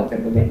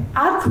წარმატებული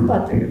არ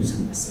გაპატეებს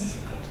ამას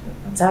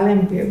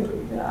ძალიან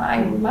ბევრი აი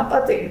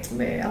მაპატივით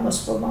მე ამას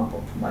ხომ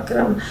ამბობ,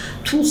 მაგრამ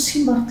თუ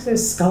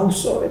სიმართლეს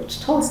გავუსწორებთ,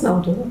 თვალს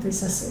ნამდვილად ეს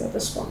ასევე და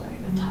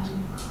სხვანაირად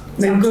არის.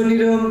 მე მგონი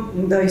რომ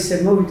უნდა ისე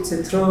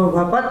მოვიქცეთ რომ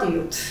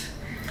ვაპატიოთ.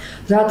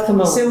 რა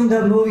თქმა უნდა. ისე უნდა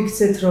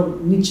მოვიქცეთ რომ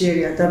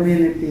ნიჭიერი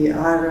ადამიანები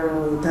არ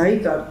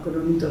დაიკარგონ,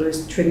 იმიტომ რომ ეს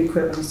ჩვენი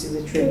ქვეყნის და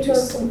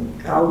ჩვენთვის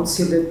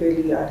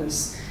აუცილებელი არის.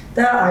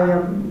 და აი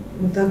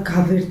უნდა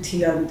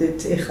გავერთიანდეთ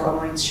ეხლა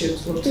მაინც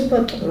შევძლოთ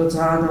რომ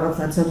ძალიან რაღაც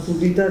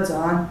დაძაბული და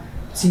ძალიან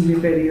ძილი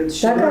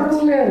პერიოდში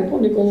დაკარგული არ იყო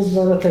ნიკოლოზ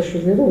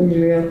ბარათაშვილი რომ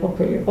ილი არ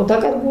ყოფილიყო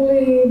დაკარგული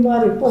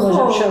არ იყო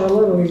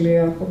ჟაშავალა რომ ილი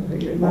არ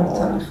ყოფილიყო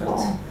მართან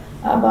ხართ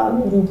აბა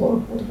როგორ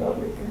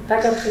გავიგე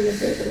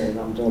დაკარგულები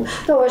ნამდვილად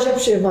და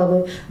ვაჟებში ვადე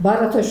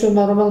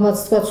ბარათაშვილმა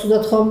რომელმაც თქვა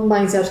თუდად ხომ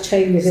მაინც არ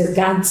ჩაიგდეს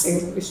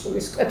განწირული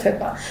სულის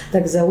კეთება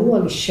და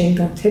გზაუვალი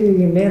შენგან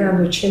თელილი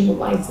მერანო ჩემო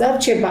მაინც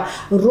დარჩება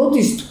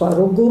როდის თქვა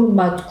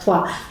როგორმა თქვა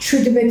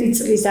 17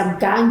 წლის ამ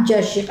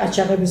განჯაში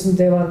ყაჩაღების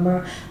მდევარმა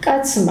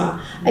კაცმა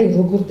აი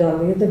როგორ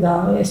დავია და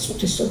ეს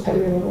წუთის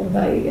სოფელი როგორ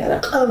დაიარა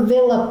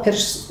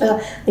ყველაფერს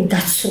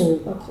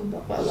გაცრუება ქონდა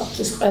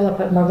ყველაფერს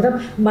მაგრამ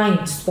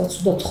მაინც თქვა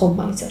თუდად ხომ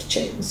მაინც არ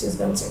ჩაიგდეს ეს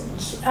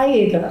განწირული აი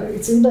ეგ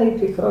არის უნდა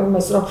იფიქრო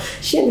იმას რომ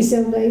შენ ისე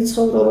უნდა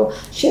იცხოვრო რომ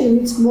შენ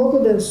ვინც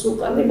მოგდევს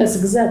უკან იმას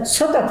გზა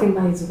ცოტათი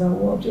მაინც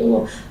გამოუადგილო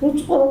რომ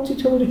ყველა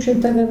თითოეული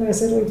ჩვენთანგან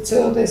ასე რომ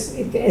იქცეოდეს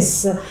ეს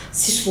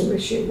სისხლი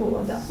შემოვა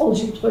და ყოველ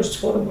შემთხვევაში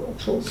ცხოვრება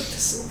უფრო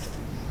უკეთესი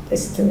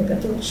ესეთი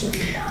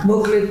ნეგატიური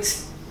მოკლედ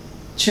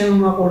ჩემო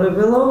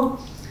მაყურებელო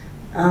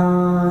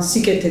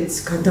სიკეთეც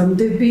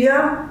გადამდებია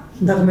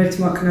და ღმერთ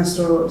მაქნას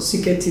რომ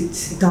სიკეთით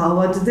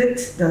დაავადდეთ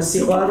და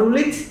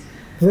სიყვარულით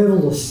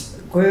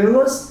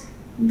გვევლოს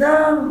და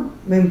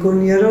მე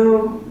მგონია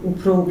რომ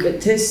უფრო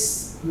უკეთეს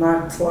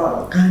მართლა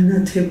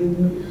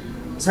განათებულ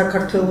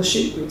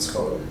საქართველოში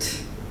ვიცხოვრობთ.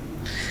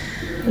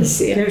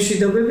 ისე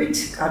მშვიდობებით,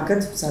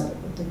 კარგად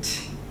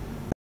ბრძანებოდეთ.